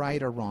real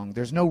right or wrong.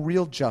 There's no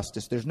real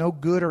justice. There's no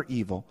good or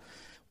evil.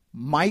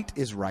 Might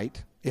is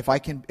right. If I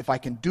can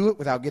do it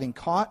without getting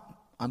caught,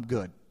 I'm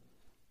good.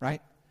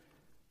 Right?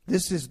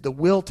 This is the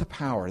will to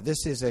power.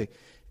 This is a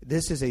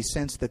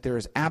sense that there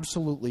is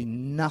absolutely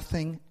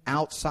nothing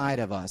outside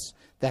of us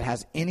that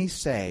has any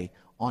say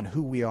on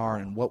who we are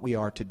and what we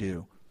are to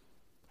do.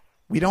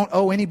 We don't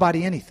owe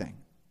anybody anything.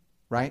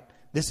 Right?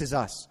 This is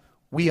us.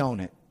 We own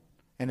it.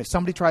 And if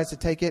somebody tries to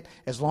take it,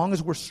 as long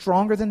as we're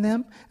stronger than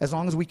them, as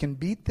long as we can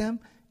beat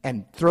them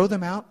and throw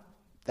them out,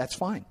 that's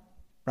fine,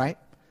 right?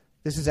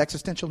 This is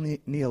existential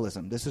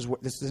nihilism. This is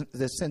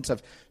this sense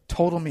of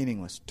total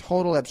meaningless,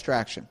 total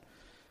abstraction.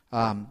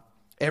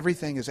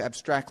 Everything is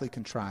abstractly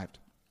contrived.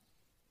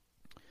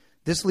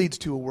 This leads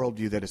to a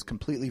worldview that is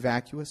completely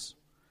vacuous,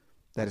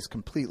 that is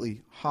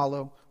completely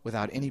hollow,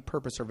 without any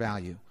purpose or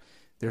value.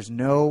 There's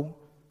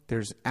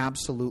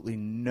absolutely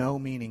no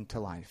meaning to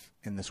life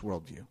in this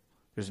worldview.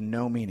 There's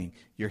no meaning.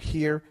 You're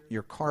here,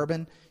 you're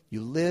carbon, you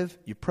live,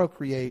 you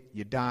procreate,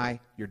 you die,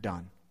 you're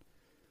done.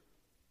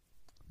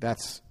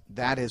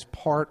 That is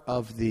part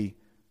of the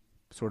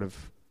sort of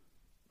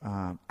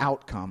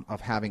outcome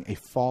of having a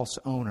false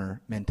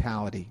owner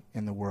mentality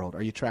in the world.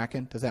 Are you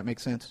tracking? Does that make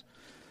sense?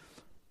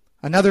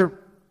 Another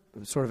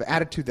sort of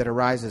attitude that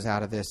arises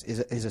out of this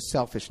is a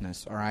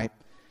selfishness, all right?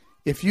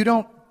 If you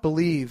don't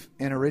believe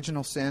in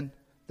original sin,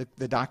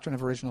 the doctrine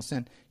of original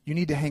sin, you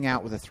need to hang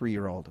out with a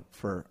 3-year-old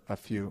for a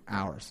few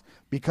hours,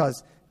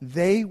 because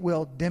they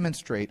will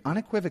demonstrate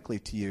unequivocally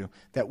to you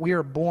that we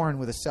are born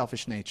with a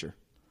selfish nature.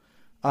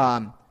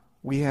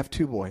 We have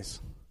 2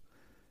 boys.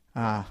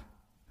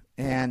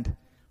 And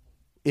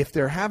if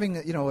they're having,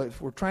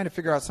 if we're trying to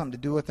figure out something to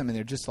do with them and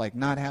they're just like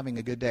not having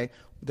a good day,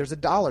 there's a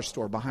dollar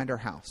store behind our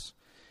house.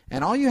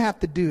 And all you have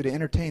to do to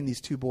entertain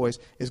these 2 boys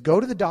is go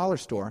to the dollar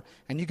store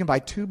and you can buy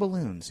 2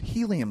 balloons,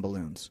 helium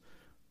balloons.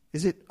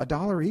 Is it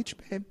 $1 each,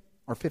 babe?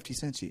 Or 50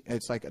 cents each?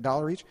 It's like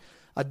 $1 each?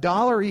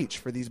 $1 each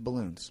for these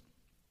balloons.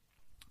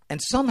 And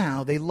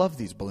somehow they love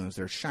these balloons.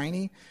 They're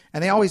shiny.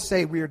 And they always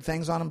say weird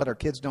things on them, but our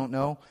kids don't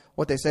know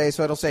what they say.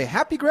 So it'll say,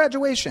 happy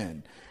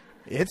graduation.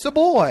 It's a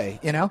boy,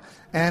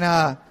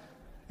 And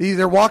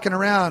they're walking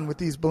around with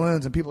these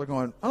balloons and people are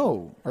going,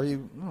 oh, are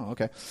you? Oh,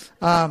 okay.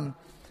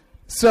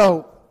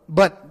 So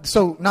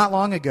not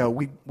long ago,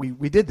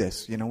 we did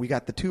this. You know, we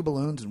got the 2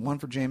 balloons, and one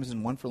for Jameson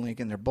and one for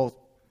Lincoln. They're both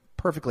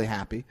perfectly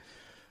happy.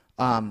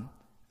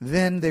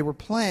 Then they were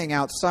playing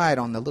outside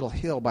on the little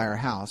hill by our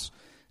house,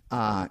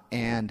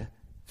 and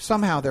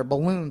somehow their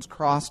balloons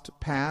crossed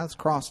paths,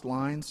 crossed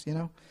lines, you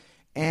know,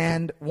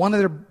 and one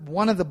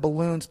of the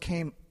balloons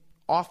came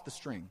off the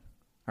string,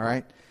 all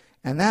right,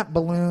 and that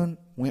balloon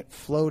went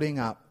floating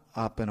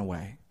up and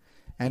away,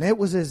 and it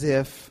was as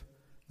if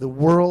the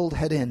world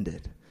had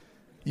ended.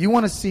 You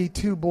want to see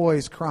 2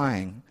 boys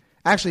crying.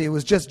 Actually, it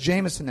was just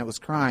Jameson that was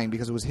crying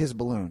because it was his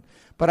balloon.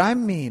 But I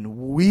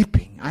mean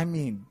weeping. I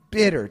mean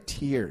bitter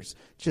tears.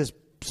 Just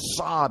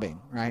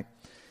sobbing, right?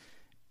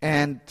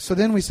 And so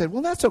then we said,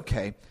 well, that's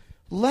okay.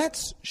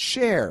 Let's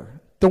share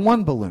the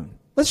one balloon.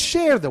 Let's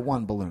share the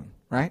one balloon,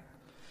 right?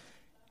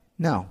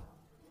 No.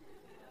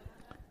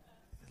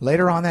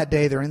 Later on that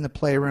day, they're in the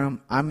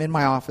playroom. I'm in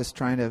my office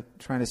trying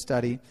to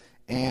study.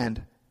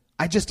 And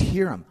I just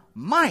hear them.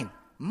 Mine.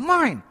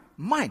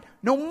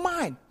 No,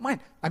 mine.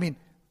 I mean,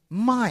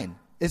 mine.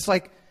 It's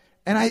like,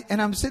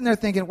 and I'm sitting there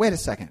thinking, wait a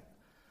second.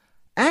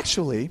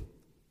 Actually,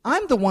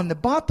 I'm the one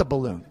that bought the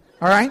balloon.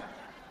 All right?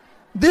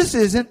 This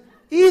isn't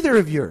either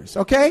of yours,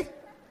 okay?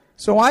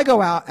 So I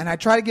go out and I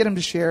try to get them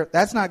to share.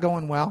 That's not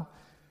going well.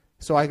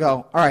 So I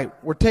go, all right,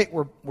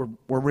 we're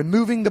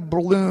removing the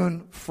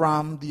balloon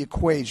from the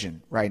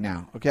equation right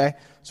now, okay?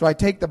 So I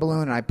take the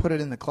balloon and I put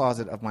it in the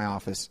closet of my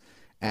office,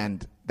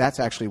 and that's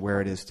actually where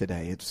it is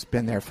today. It's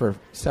been there for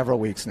several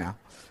weeks now,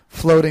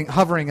 floating,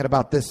 hovering at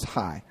about this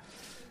high.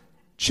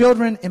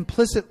 Children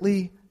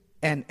implicitly,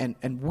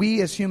 and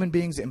we as human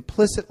beings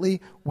implicitly,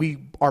 we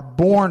are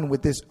born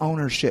with this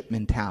ownership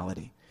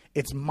mentality.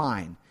 It's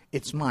mine.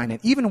 It's mine. And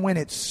even when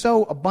it's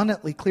so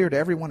abundantly clear to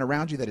everyone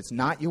around you that it's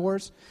not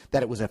yours,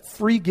 that it was a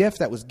free gift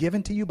that was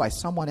given to you by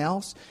someone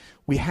else,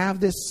 we have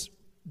this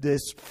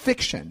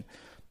fiction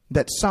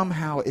that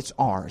somehow it's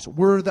ours.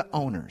 We're the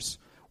owners.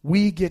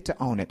 We get to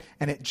own it.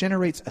 And it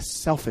generates a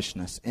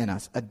selfishness in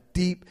us, a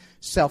deep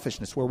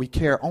selfishness where we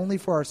care only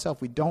for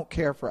ourselves. We don't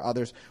care for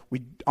others.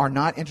 We are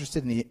not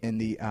interested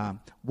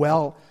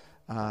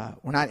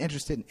we're not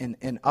interested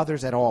in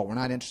others at all. We're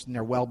not interested in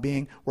their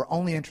well-being. We're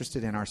only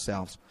interested in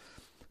ourselves.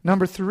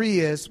 Number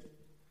 3 is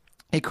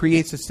it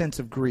creates a sense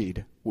of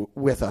greed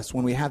with us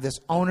when we have this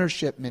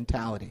ownership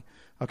mentality,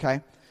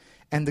 okay?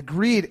 And the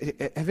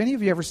greed, have any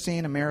of you ever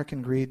seen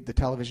American Greed, the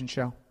television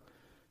show?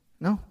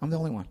 No? I'm the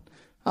only one.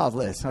 Oh,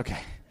 Liz, okay.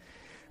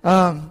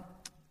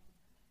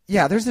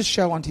 Yeah, there's this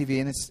show on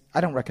TV, and I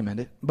don't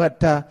recommend it,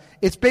 but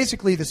it's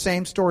basically the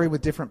same story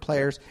with different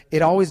players.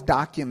 It always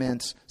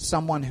documents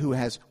someone who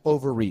has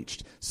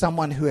overreached,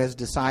 someone who has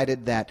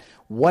decided that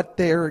what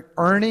they're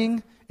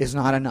earning is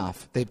not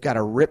enough. They've got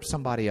to rip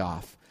somebody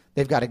off.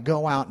 They've got to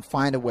go out and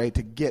find a way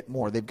to get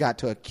more. They've got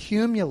to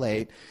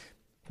accumulate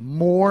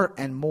more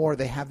and more.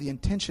 They have the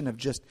intention of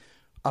just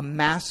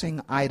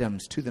amassing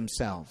items to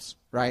themselves,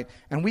 right?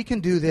 And we can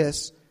do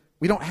this.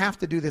 We don't have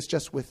to do this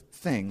just with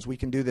things. We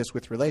can do this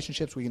with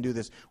relationships. We can do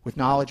this with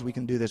knowledge. We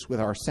can do this with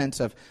our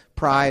sense of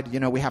pride. You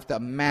know, we have to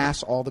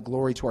amass all the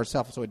glory to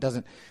ourselves so it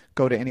doesn't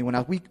go to anyone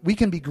else. We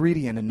can be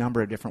greedy in a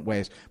number of different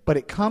ways, but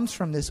it comes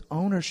from this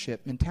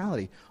ownership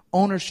mentality,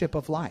 ownership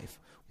of life.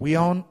 We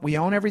own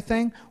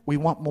everything. We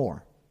want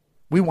more.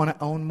 We want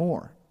to own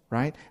more,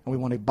 right? And we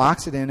want to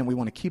box it in, and we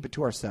want to keep it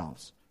to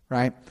ourselves,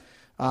 right?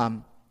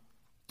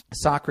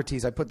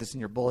 Socrates, I put this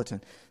in your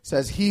bulletin,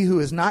 says, he who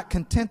is not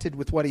contented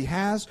with what he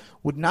has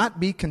would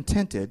not be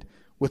contented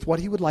with what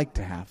he would like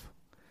to have.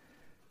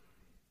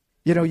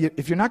 You know,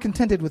 if you're not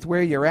contented with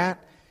where you're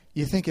at,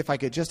 you think if I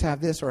could just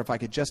have this or if I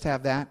could just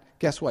have that,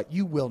 guess what?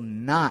 You will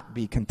not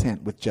be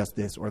content with just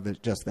this or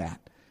just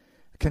that.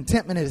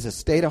 Contentment is a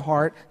state of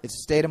heart. It's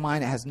a state of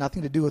mind. It has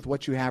nothing to do with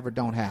what you have or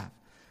don't have.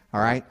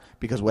 All right?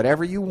 Because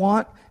whatever you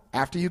want,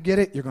 after you get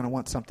it, you're going to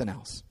want something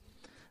else.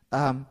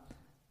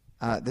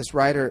 This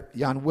writer,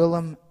 Jan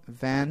Willem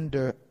van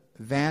de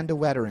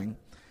Wetering,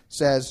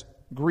 says,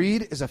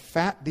 greed is a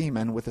fat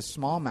demon with a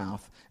small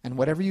mouth, and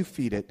whatever you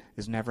feed it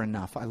is never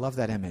enough. I love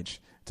that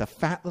image. It's a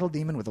fat little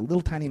demon with a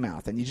little tiny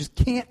mouth, and you just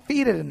can't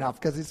feed it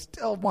enough because it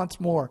still wants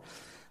more.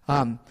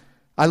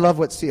 I love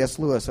what C.S.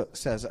 Lewis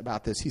says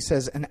about this. He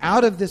says, and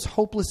out of this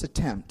hopeless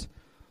attempt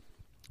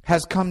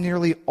has come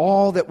nearly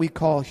all that we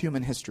call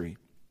human history.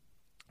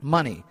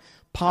 Money,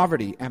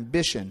 poverty,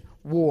 ambition,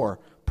 war,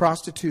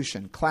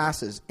 prostitution,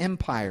 classes,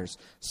 empires,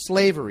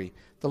 slavery,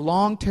 the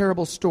long,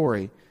 terrible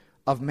story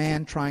of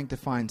man trying to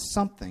find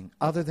something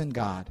other than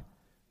God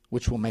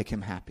which will make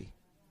him happy.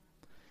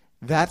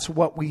 That's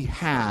what we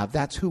have.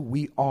 That's who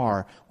we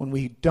are when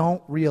we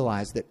don't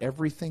realize that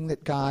everything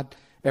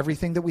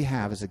that we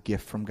have is a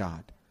gift from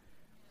God.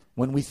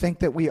 When we think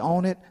that we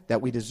own it,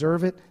 that we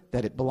deserve it,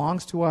 that it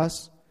belongs to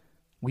us,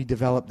 we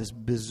develop this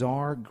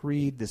bizarre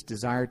greed, this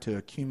desire to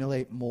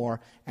accumulate more,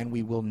 and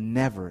we will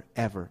never,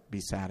 ever be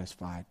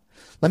satisfied.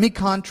 Let me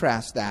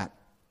contrast that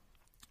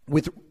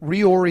with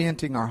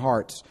reorienting our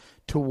hearts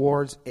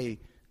towards a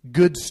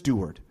good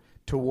steward,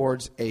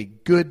 towards a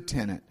good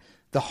tenant.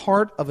 The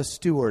heart of a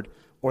steward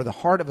or the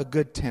heart of a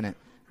good tenant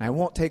And I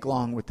won't take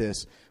long with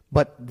this,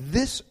 but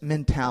this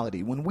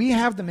mentality, when we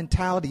have the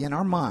mentality in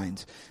our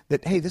minds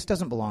that, hey, this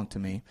doesn't belong to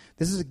me,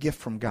 this is a gift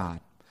from God.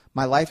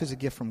 My life is a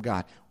gift from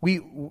God.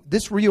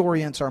 This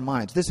reorients our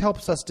minds. This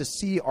helps us to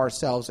see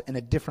ourselves in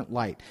a different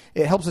light.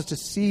 It helps us to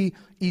see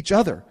each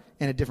other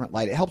in a different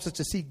light. It helps us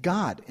to see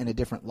God in a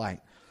different light.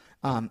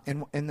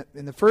 And in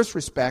the first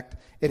respect,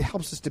 it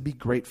helps us to be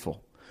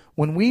grateful.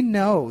 When we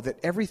know that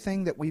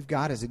everything that we've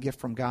got is a gift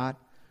from God,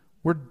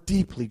 we're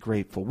deeply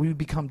grateful. We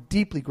become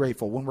deeply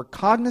grateful. When we're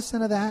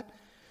cognizant of that,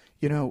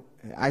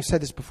 I've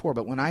said this before,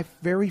 but when I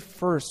very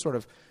first sort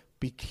of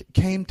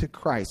came to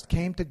Christ,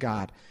 came to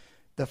God,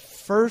 the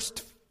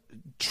first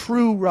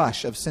true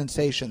rush of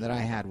sensation that I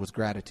had was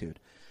gratitude.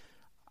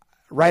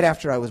 Right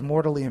after I was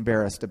mortally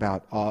embarrassed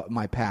about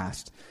my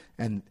past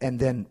and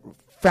then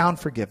found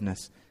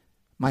forgiveness,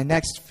 my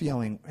next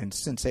feeling and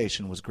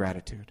sensation was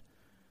gratitude.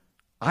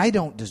 I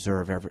don't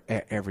deserve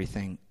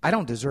everything. I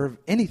don't deserve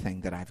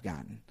anything that I've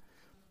gotten.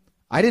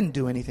 I didn't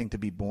do anything to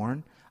be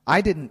born.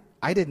 I didn't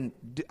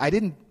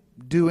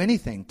do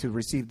anything to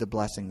receive the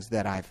blessings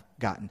that I've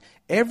gotten.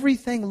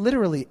 Everything,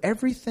 literally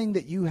everything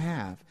that you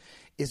have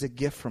is a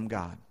gift from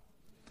God.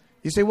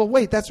 You say, well,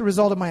 wait, that's a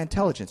result of my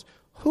intelligence.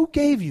 Who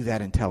gave you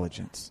that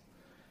intelligence?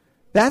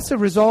 That's a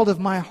result of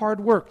my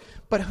hard work.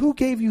 But who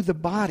gave you the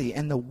body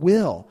and the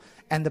will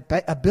and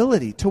the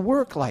ability to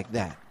work like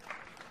that?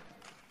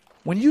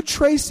 When you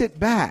trace it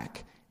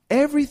back,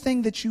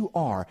 everything that you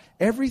are,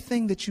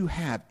 everything that you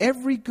have,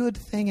 every good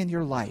thing in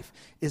your life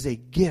is a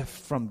gift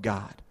from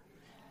God.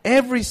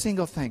 Every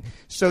single thing.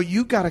 So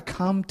you got to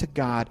come to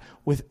God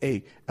with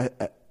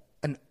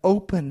an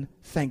open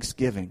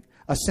thanksgiving,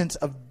 a sense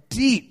of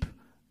deep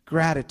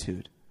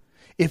gratitude.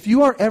 If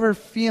you are ever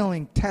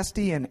feeling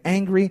testy and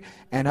angry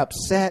and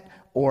upset,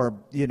 or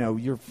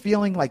you're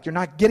feeling like you're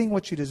not getting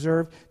what you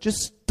deserve,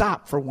 just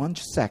stop for 1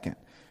 second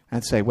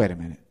and say, wait a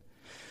minute.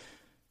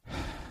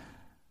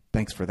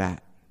 Thanks for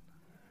that.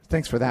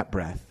 Thanks for that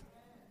breath.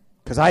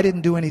 Because I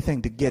didn't do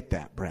anything to get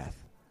that breath,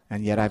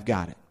 and yet I've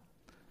got it.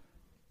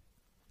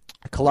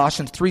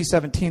 Colossians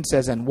 3:17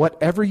 says, and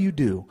whatever you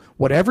do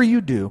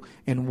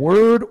in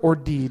word or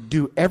deed,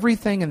 do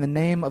everything in the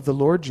name of the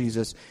Lord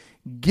Jesus,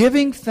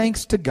 giving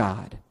thanks to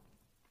God,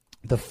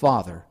 the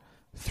Father,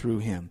 through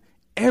him.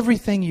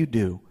 Everything you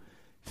do,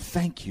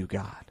 thank you,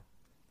 God.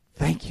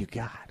 Thank you,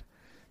 God.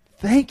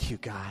 Thank you,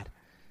 God.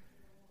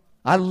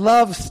 I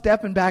love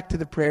stepping back to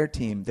the prayer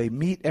team. They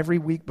meet every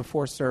week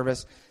before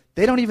service.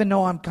 They don't even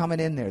know I'm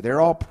coming in there.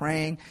 They're all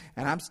praying,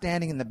 and I'm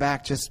standing in the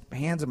back, just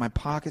hands in my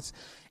pockets,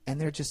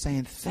 and they're just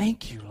saying,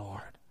 thank you,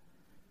 Lord.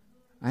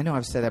 I know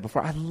I've said that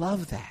before. I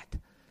love that.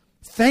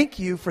 Thank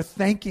you for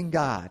thanking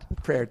God,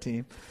 prayer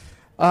team.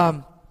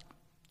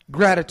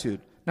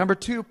 Gratitude. Number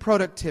 2,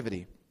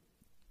 productivity.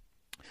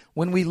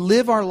 When we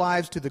live our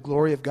lives to the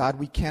glory of God,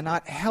 we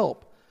cannot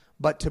help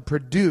but to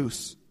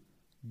produce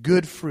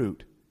good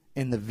fruit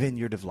in the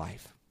vineyard of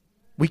life.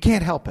 We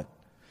can't help it.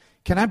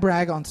 Can I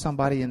brag on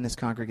somebody in this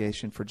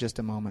congregation for just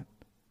a moment?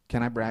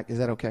 Can I brag? Is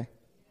that okay?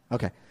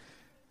 Okay.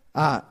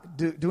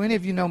 Do any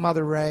of you know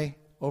Mother Ray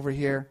over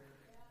here?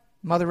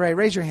 Mother Ray,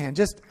 raise your hand.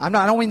 I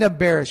don't mean to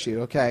embarrass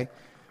you, okay?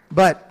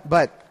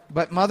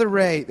 But Mother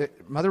Ray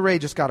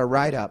just got a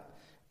write-up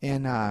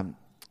in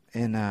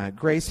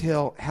Grace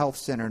Hill Health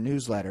Center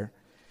newsletter.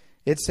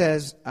 It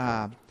says,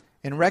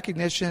 in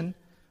recognition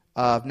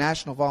of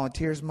National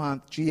Volunteers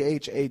Month,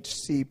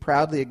 GHHC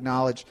proudly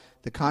acknowledged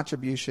the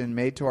contribution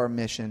made to our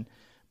mission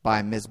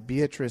by Ms.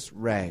 Beatrice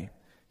Ray.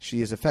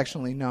 She is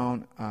affectionately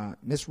known,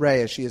 Miss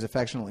Ray, as she is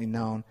affectionately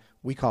known.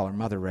 We call her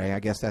Mother Ray.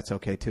 I guess that's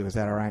okay, too. Is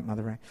that all right,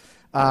 Mother Ray?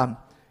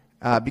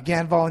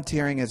 Began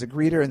volunteering as a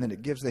greeter, and then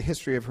it gives the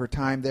history of her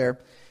time there.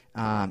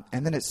 And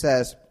then it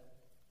says,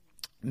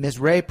 Ms.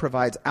 Ray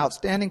provides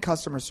outstanding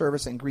customer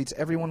service and greets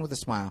everyone with a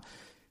smile.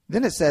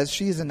 Then it says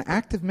she is an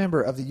active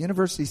member of the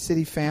University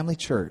City Family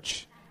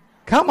Church.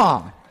 Come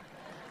on.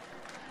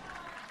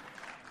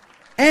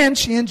 And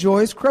she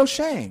enjoys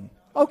crocheting.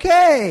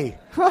 Okay.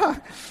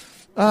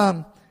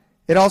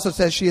 It also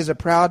says she is a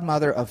proud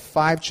mother of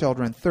 5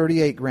 children,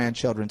 38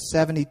 grandchildren,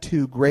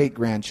 72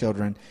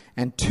 great-grandchildren,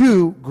 and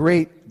 2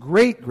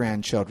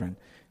 great-great-grandchildren.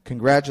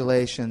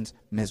 Congratulations,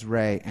 Ms.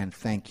 Ray, and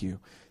thank you.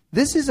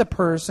 This is a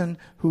person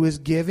who is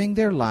giving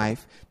their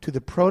life to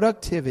the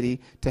productivity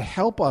to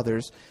help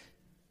others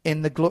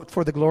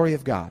for the glory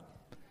of God.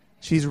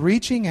 She's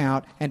reaching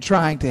out and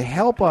trying to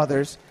help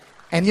others.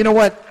 And you know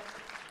what?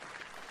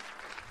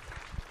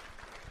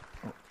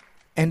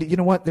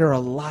 There are a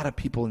lot of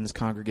people in this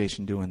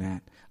congregation doing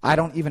that. I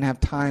don't even have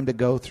time to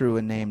go through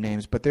and name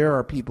names, but there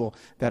are people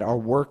that are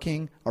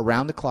working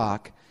around the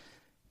clock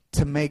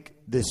to make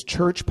this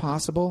church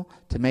possible,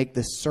 to make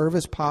this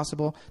service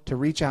possible, to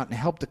reach out and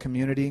help the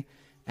community.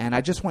 And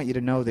I just want you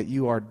to know that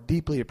you are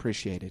deeply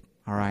appreciated,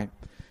 all right?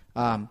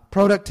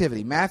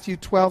 Productivity. Matthew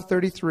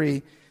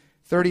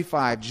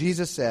 12:33-35,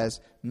 Jesus says,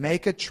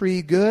 make a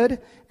tree good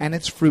and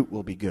its fruit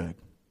will be good.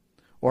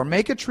 Or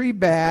make a tree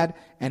bad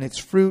and its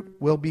fruit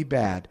will be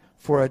bad.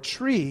 For a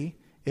tree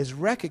is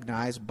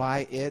recognized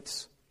by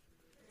its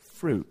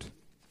fruit.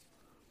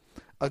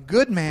 A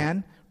good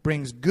man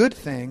brings good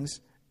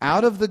things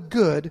out of the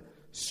good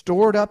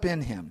stored up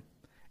in him,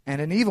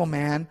 and an evil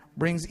man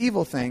brings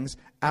evil things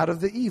out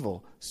of the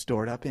evil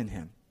stored up in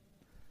him.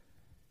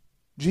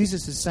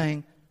 Jesus is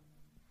saying,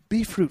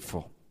 be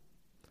fruitful.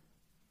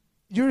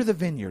 You're the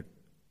vineyard.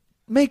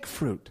 Make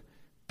fruit.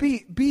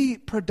 Be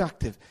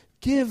productive.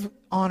 Give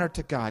honor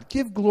to God.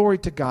 Give glory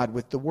to God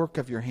with the work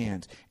of your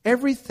hands.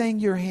 Everything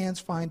your hands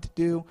find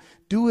to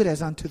do it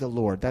as unto the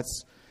Lord.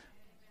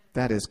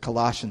 That is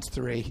Colossians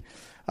 3.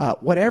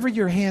 Whatever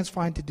your hands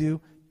find to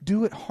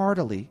do it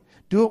heartily.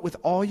 Do it with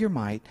all your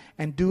might,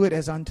 and do it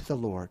as unto the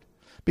Lord.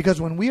 Because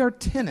when we are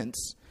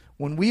tenants,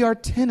 when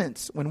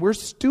we're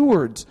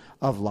stewards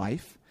of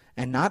life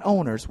and not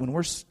owners, when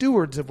we're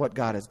stewards of what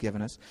God has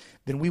given us,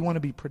 then we want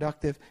to be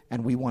productive,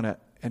 and we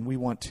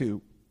want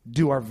to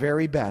do our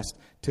very best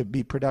to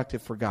be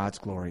productive for God's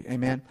glory.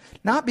 Amen?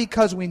 Not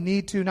because we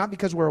need to, not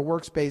because we're a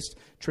works-based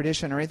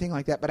tradition or anything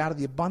like that, but out of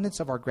the abundance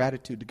of our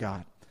gratitude to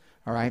God.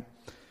 All right?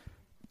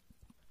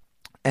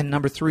 And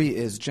number 3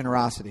 is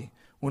generosity.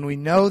 When we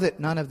know that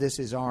none of this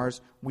is ours,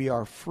 we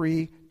are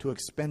free to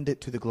expend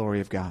it to the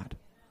glory of God.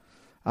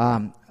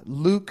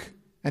 Luke,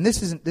 and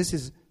this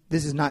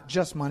is not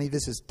just money.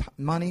 This is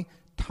money,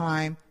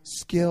 time,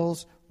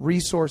 skills,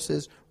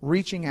 resources,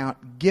 reaching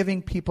out,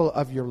 giving people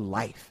of your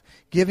life,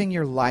 giving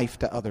your life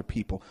to other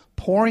people,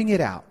 pouring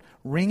it out,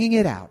 wringing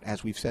it out,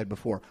 as we've said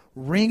before.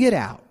 Wring it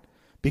out,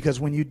 because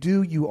when you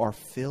do, you are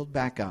filled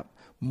back up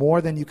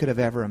more than you could have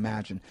ever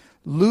imagined.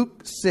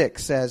 Luke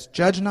 6 says,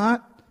 judge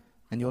not,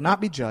 and you will not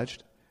be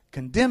judged.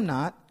 Condemn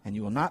not, and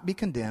you will not be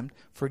condemned.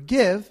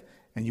 Forgive,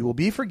 and you will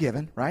be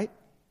forgiven, right?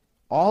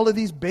 All of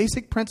these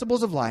basic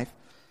principles of life.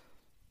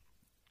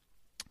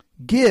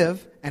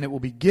 Give, and it will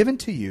be given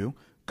to you.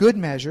 Good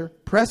measure,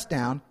 pressed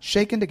down,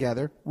 shaken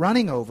together,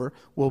 running over,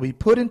 will be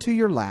put into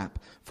your lap.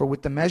 For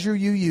with the measure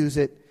you use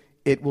it,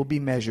 it will be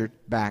measured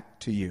back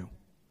to you.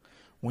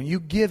 When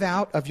you give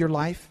out of your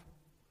life,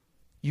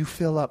 you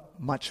fill up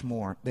much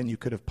more than you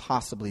could have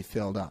possibly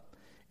filled up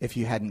if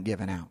you hadn't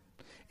given out.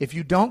 If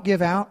you don't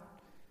give out,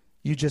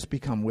 you just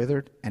become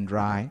withered and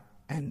dry,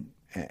 and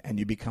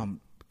you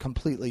become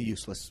completely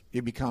useless.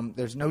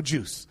 There's no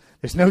juice.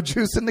 There's no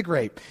juice in the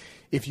grape.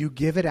 If you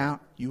give it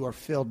out, you are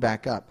filled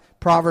back up.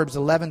 Proverbs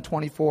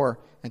 11:24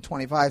 and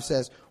 25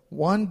 says,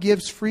 one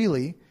gives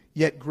freely,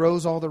 yet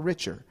grows all the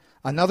richer.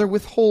 Another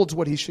withholds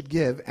what he should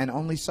give and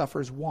only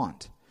suffers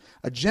want.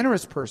 A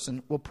generous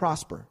person will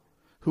prosper.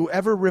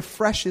 Whoever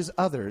refreshes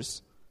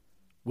others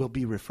will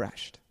be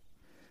refreshed.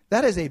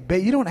 That is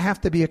you don't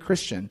have to be a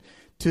Christian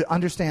to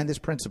understand this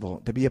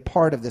principle, to be a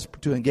part of this,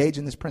 to engage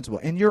in this principle.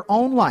 In your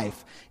own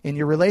life, in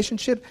your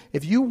relationship,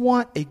 if you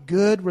want a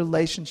good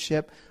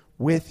relationship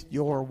with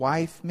your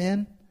wife,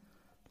 men,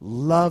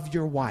 love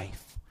your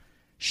wife.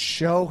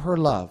 Show her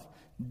love.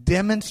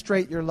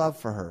 Demonstrate your love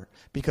for her.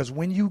 Because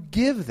when you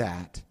give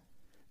that,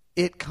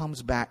 it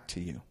comes back to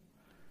you.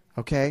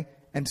 Okay?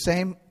 And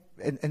same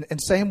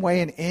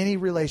way in any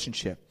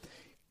relationship.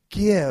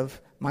 Give.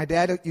 My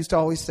dad used to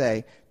always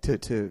say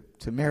to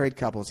married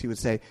couples, he would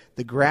say,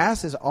 the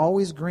grass is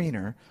always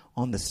greener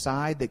on the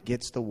side that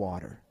gets the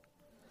water.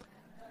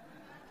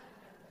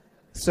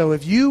 So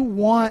if you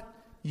want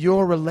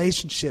your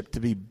relationship to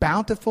be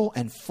bountiful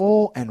and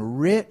full and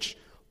rich,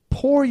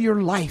 pour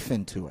your life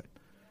into it.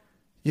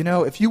 You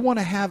know, if you want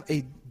to have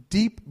a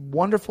deep,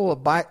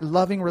 wonderful,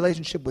 loving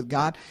relationship with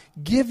God,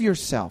 give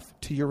yourself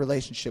to your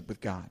relationship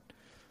with God.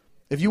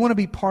 If you want to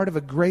be part of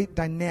a great,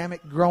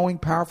 dynamic, growing,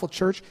 powerful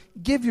church,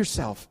 give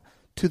yourself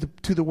to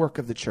the work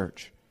of the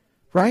church.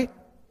 Right?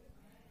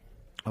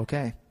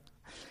 Okay.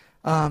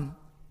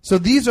 So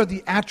these are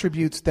the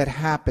attributes that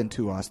happen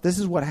to us. This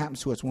is what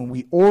happens to us when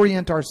we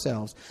orient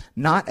ourselves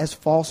not as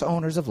false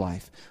owners of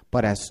life,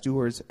 but as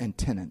stewards and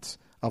tenants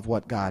of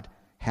what God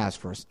has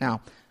for us.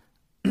 Now,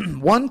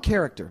 one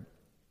character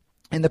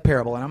in the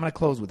parable, and I'm going to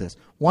close with this.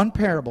 One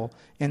parable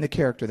in the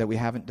character that we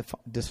haven't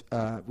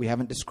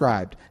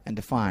described and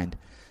defined.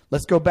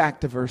 Let's go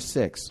back to verse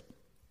 6.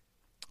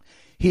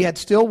 He had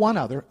still one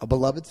other, a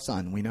beloved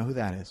son. We know who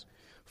that is.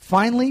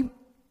 Finally,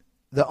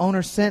 the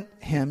owner sent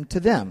him to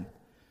them,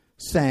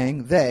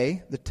 saying,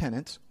 they, the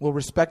tenants, will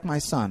respect my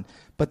son.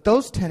 But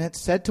those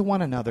tenants said to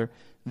one another,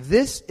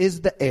 this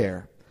is the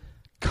heir.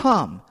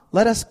 Come,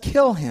 let us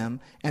kill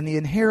him, and the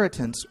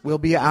inheritance will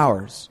be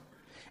ours.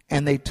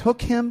 And they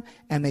took him,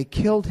 and they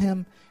killed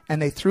him,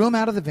 and they threw him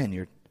out of the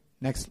vineyard.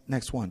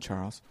 Next one,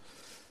 Charles.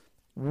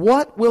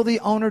 What will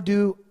the owner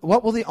do?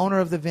 What will the owner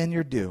of the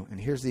vineyard do?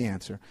 And here's the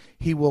answer.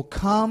 He will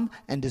come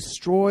and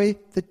destroy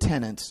the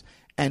tenants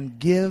and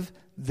give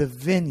the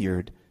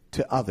vineyard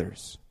to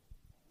others.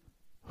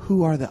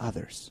 Who are the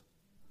others?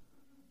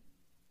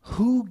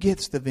 Who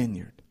gets the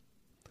vineyard?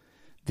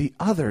 The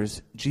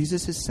others,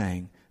 Jesus is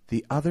saying,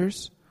 the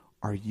others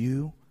are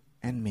you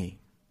and me.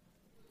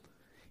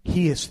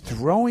 He is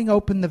throwing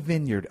open the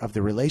vineyard of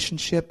the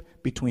relationship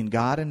between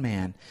God and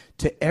man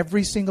to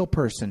every single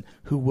person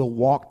who will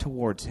walk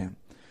towards him.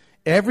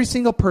 Every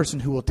single person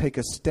who will take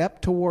a step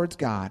towards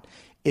God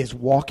is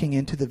walking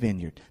into the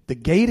vineyard. The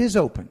gate is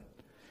open.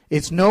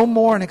 It's no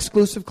more an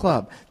exclusive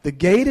club. The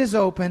gate is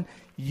open.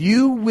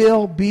 You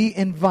will be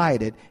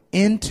invited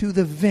into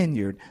the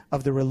vineyard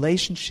of the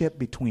relationship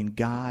between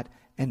God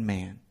and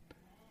man.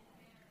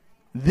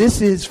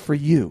 This is for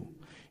you.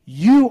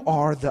 You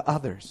are the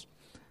others.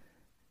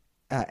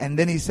 And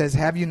then he says,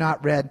 have you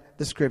not read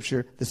the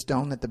scripture? The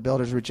stone that the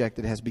builders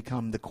rejected has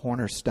become the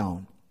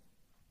cornerstone.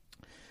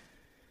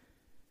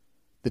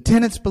 The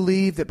tenants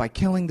believed that by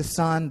killing the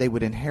son, they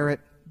would inherit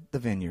the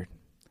vineyard.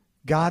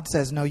 God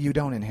says, no, you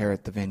don't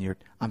inherit the vineyard.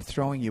 I'm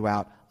throwing you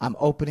out. I'm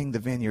opening the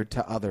vineyard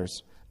to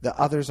others. The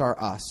others are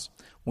us.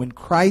 When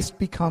Christ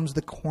becomes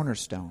the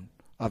cornerstone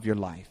of your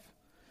life,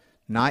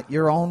 not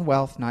your own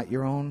wealth, not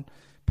your own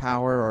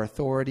power or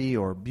authority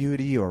or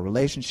beauty or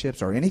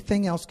relationships or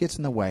anything else gets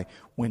in the way.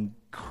 When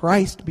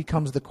Christ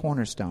becomes the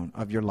cornerstone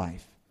of your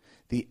life,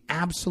 the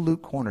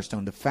absolute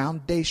cornerstone, the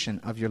foundation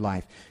of your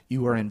life,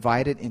 you are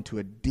invited into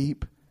a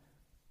deep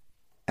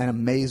and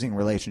amazing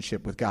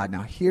relationship with God.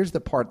 Now, here's the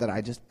part that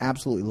I just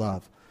absolutely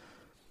love.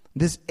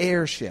 This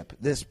heirship,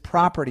 this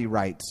property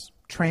rights,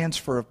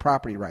 transfer of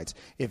property rights.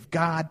 If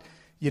God,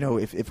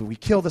 if we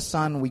kill the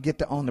son, we get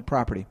to own the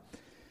property.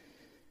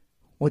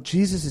 What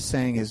Jesus is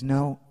saying is,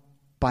 no,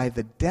 by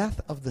the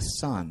death of the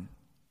son,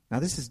 now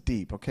this is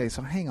deep, okay,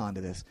 so hang on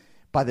to this.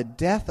 By the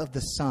death of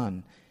the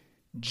son,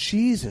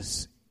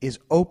 Jesus is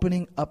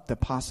opening up the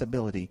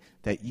possibility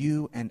that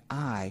you and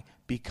I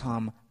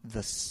become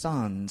the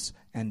sons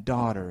and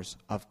daughters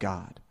of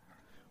God.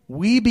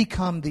 We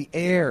become the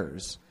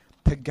heirs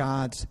to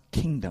God's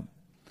kingdom.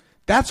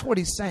 That's what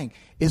he's saying,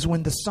 is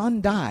when the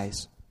son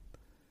dies,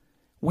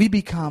 we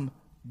become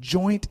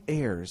joint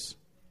heirs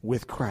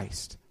with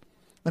Christ.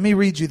 Let me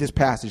read you this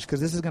passage because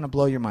this is going to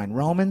blow your mind.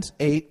 Romans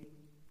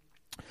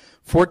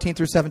 8:14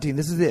 through 17.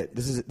 This is it.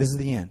 This is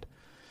the end.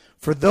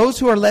 For those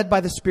who are led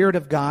by the Spirit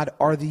of God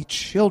are the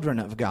children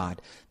of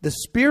God. The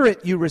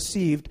Spirit you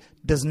received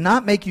does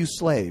not make you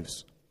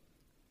slaves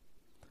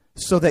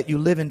so that you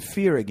live in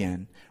fear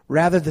again.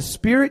 Rather, the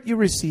Spirit you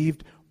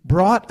received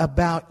brought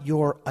about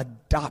your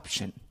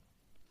adoption.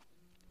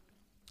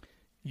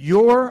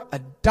 Your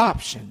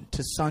adoption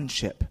to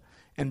sonship.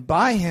 And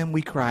by him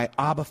we cry,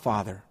 Abba,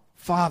 Father,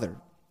 Father.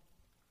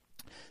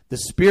 The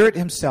Spirit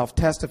himself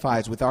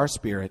testifies with our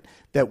spirit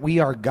that we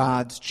are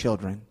God's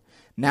children.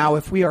 Now,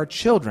 if we are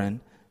children,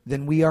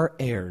 then we are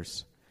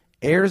heirs,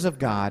 heirs of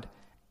God,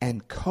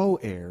 and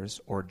co-heirs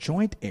or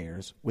joint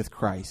heirs with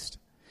Christ,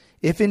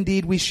 if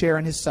indeed we share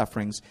in his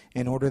sufferings,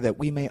 in order that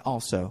we may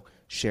also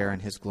share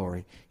in his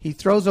glory. He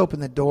throws open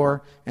the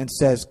door and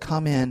says,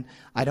 come in.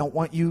 I don't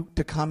want you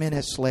to come in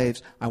as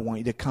slaves. I want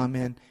you to come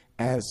in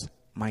as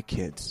my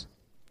kids.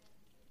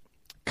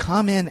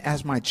 Come in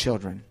as my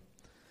children.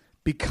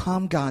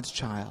 Become God's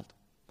child.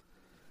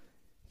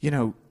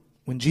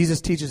 When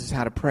Jesus teaches us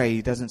how to pray,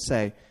 he doesn't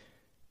say,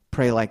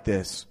 pray like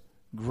this,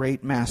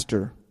 great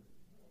master.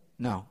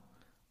 No.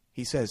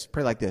 He says,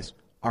 pray like this,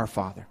 our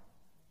Father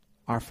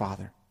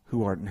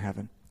who art in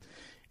heaven.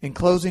 In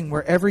closing,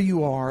 wherever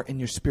you are in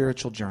your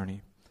spiritual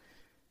journey,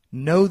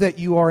 know that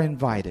you are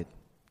invited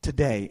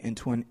today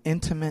into an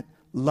intimate,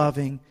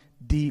 loving,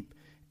 deep,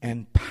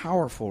 and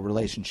powerful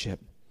relationship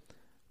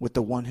with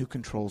the one who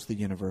controls the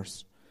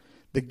universe.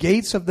 The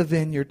gates of the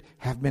vineyard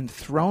have been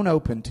thrown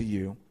open to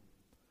you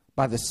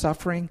by the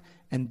suffering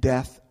and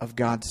death of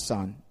God's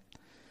Son.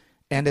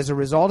 And as a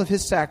result of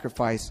his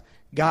sacrifice,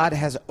 God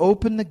has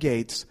opened the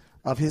gates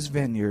of his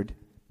vineyard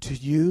to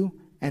you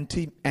and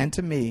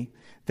to me,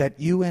 that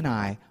you and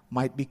I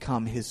might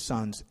become his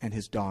sons and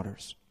his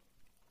daughters.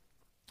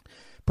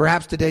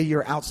 Perhaps today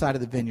you're outside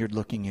of the vineyard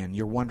looking in.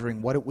 You're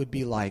wondering what it would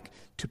be like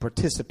to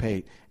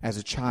participate as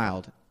a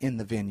child in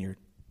the vineyard.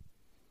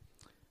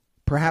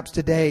 Perhaps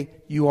today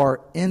you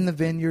are in the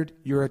vineyard,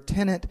 you're a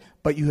tenant,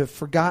 but you have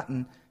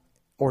forgotten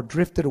or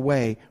drifted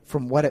away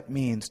from what it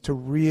means to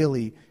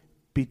really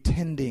be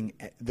tending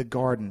the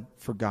garden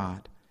for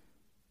God.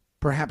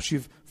 Perhaps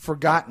you've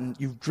forgotten,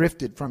 you've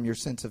drifted from your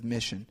sense of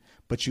mission,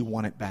 but you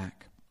want it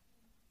back.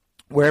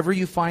 Wherever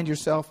you find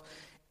yourself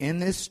in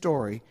this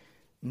story,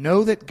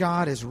 know that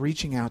God is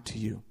reaching out to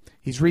you.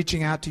 He's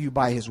reaching out to you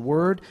by his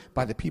word,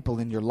 by the people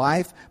in your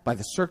life, by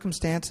the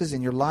circumstances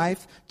in your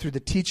life, through the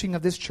teaching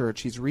of this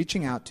church. He's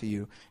reaching out to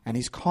you, and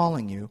he's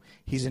calling you.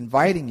 He's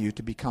inviting you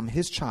to become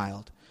his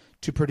child,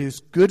 to produce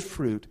good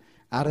fruit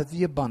out of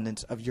the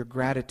abundance of your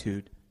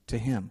gratitude to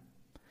him.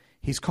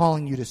 He's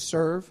calling you to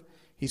serve.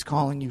 He's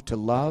calling you to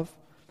love.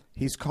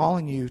 He's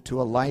calling you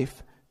to a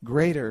life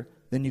greater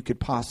than you could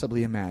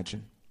possibly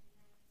imagine.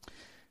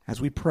 As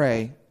we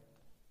pray,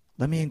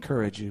 let me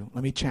encourage you,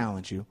 let me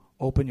challenge you,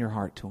 open your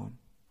heart to him.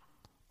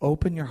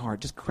 Open your heart,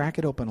 just crack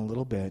it open a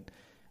little bit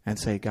and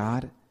say,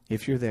 God,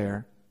 if you're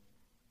there,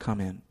 come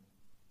in.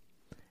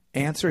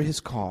 Answer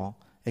his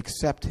call,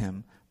 accept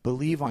him,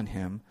 believe on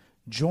him,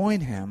 join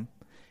him,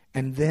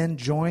 and then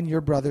join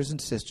your brothers and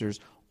sisters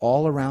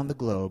all around the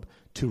globe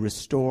to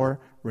restore,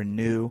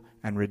 renew,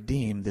 and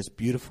redeem this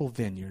beautiful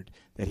vineyard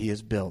that he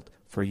has built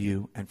for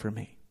you and for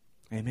me.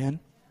 Amen?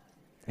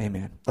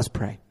 Amen. Let's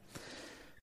pray.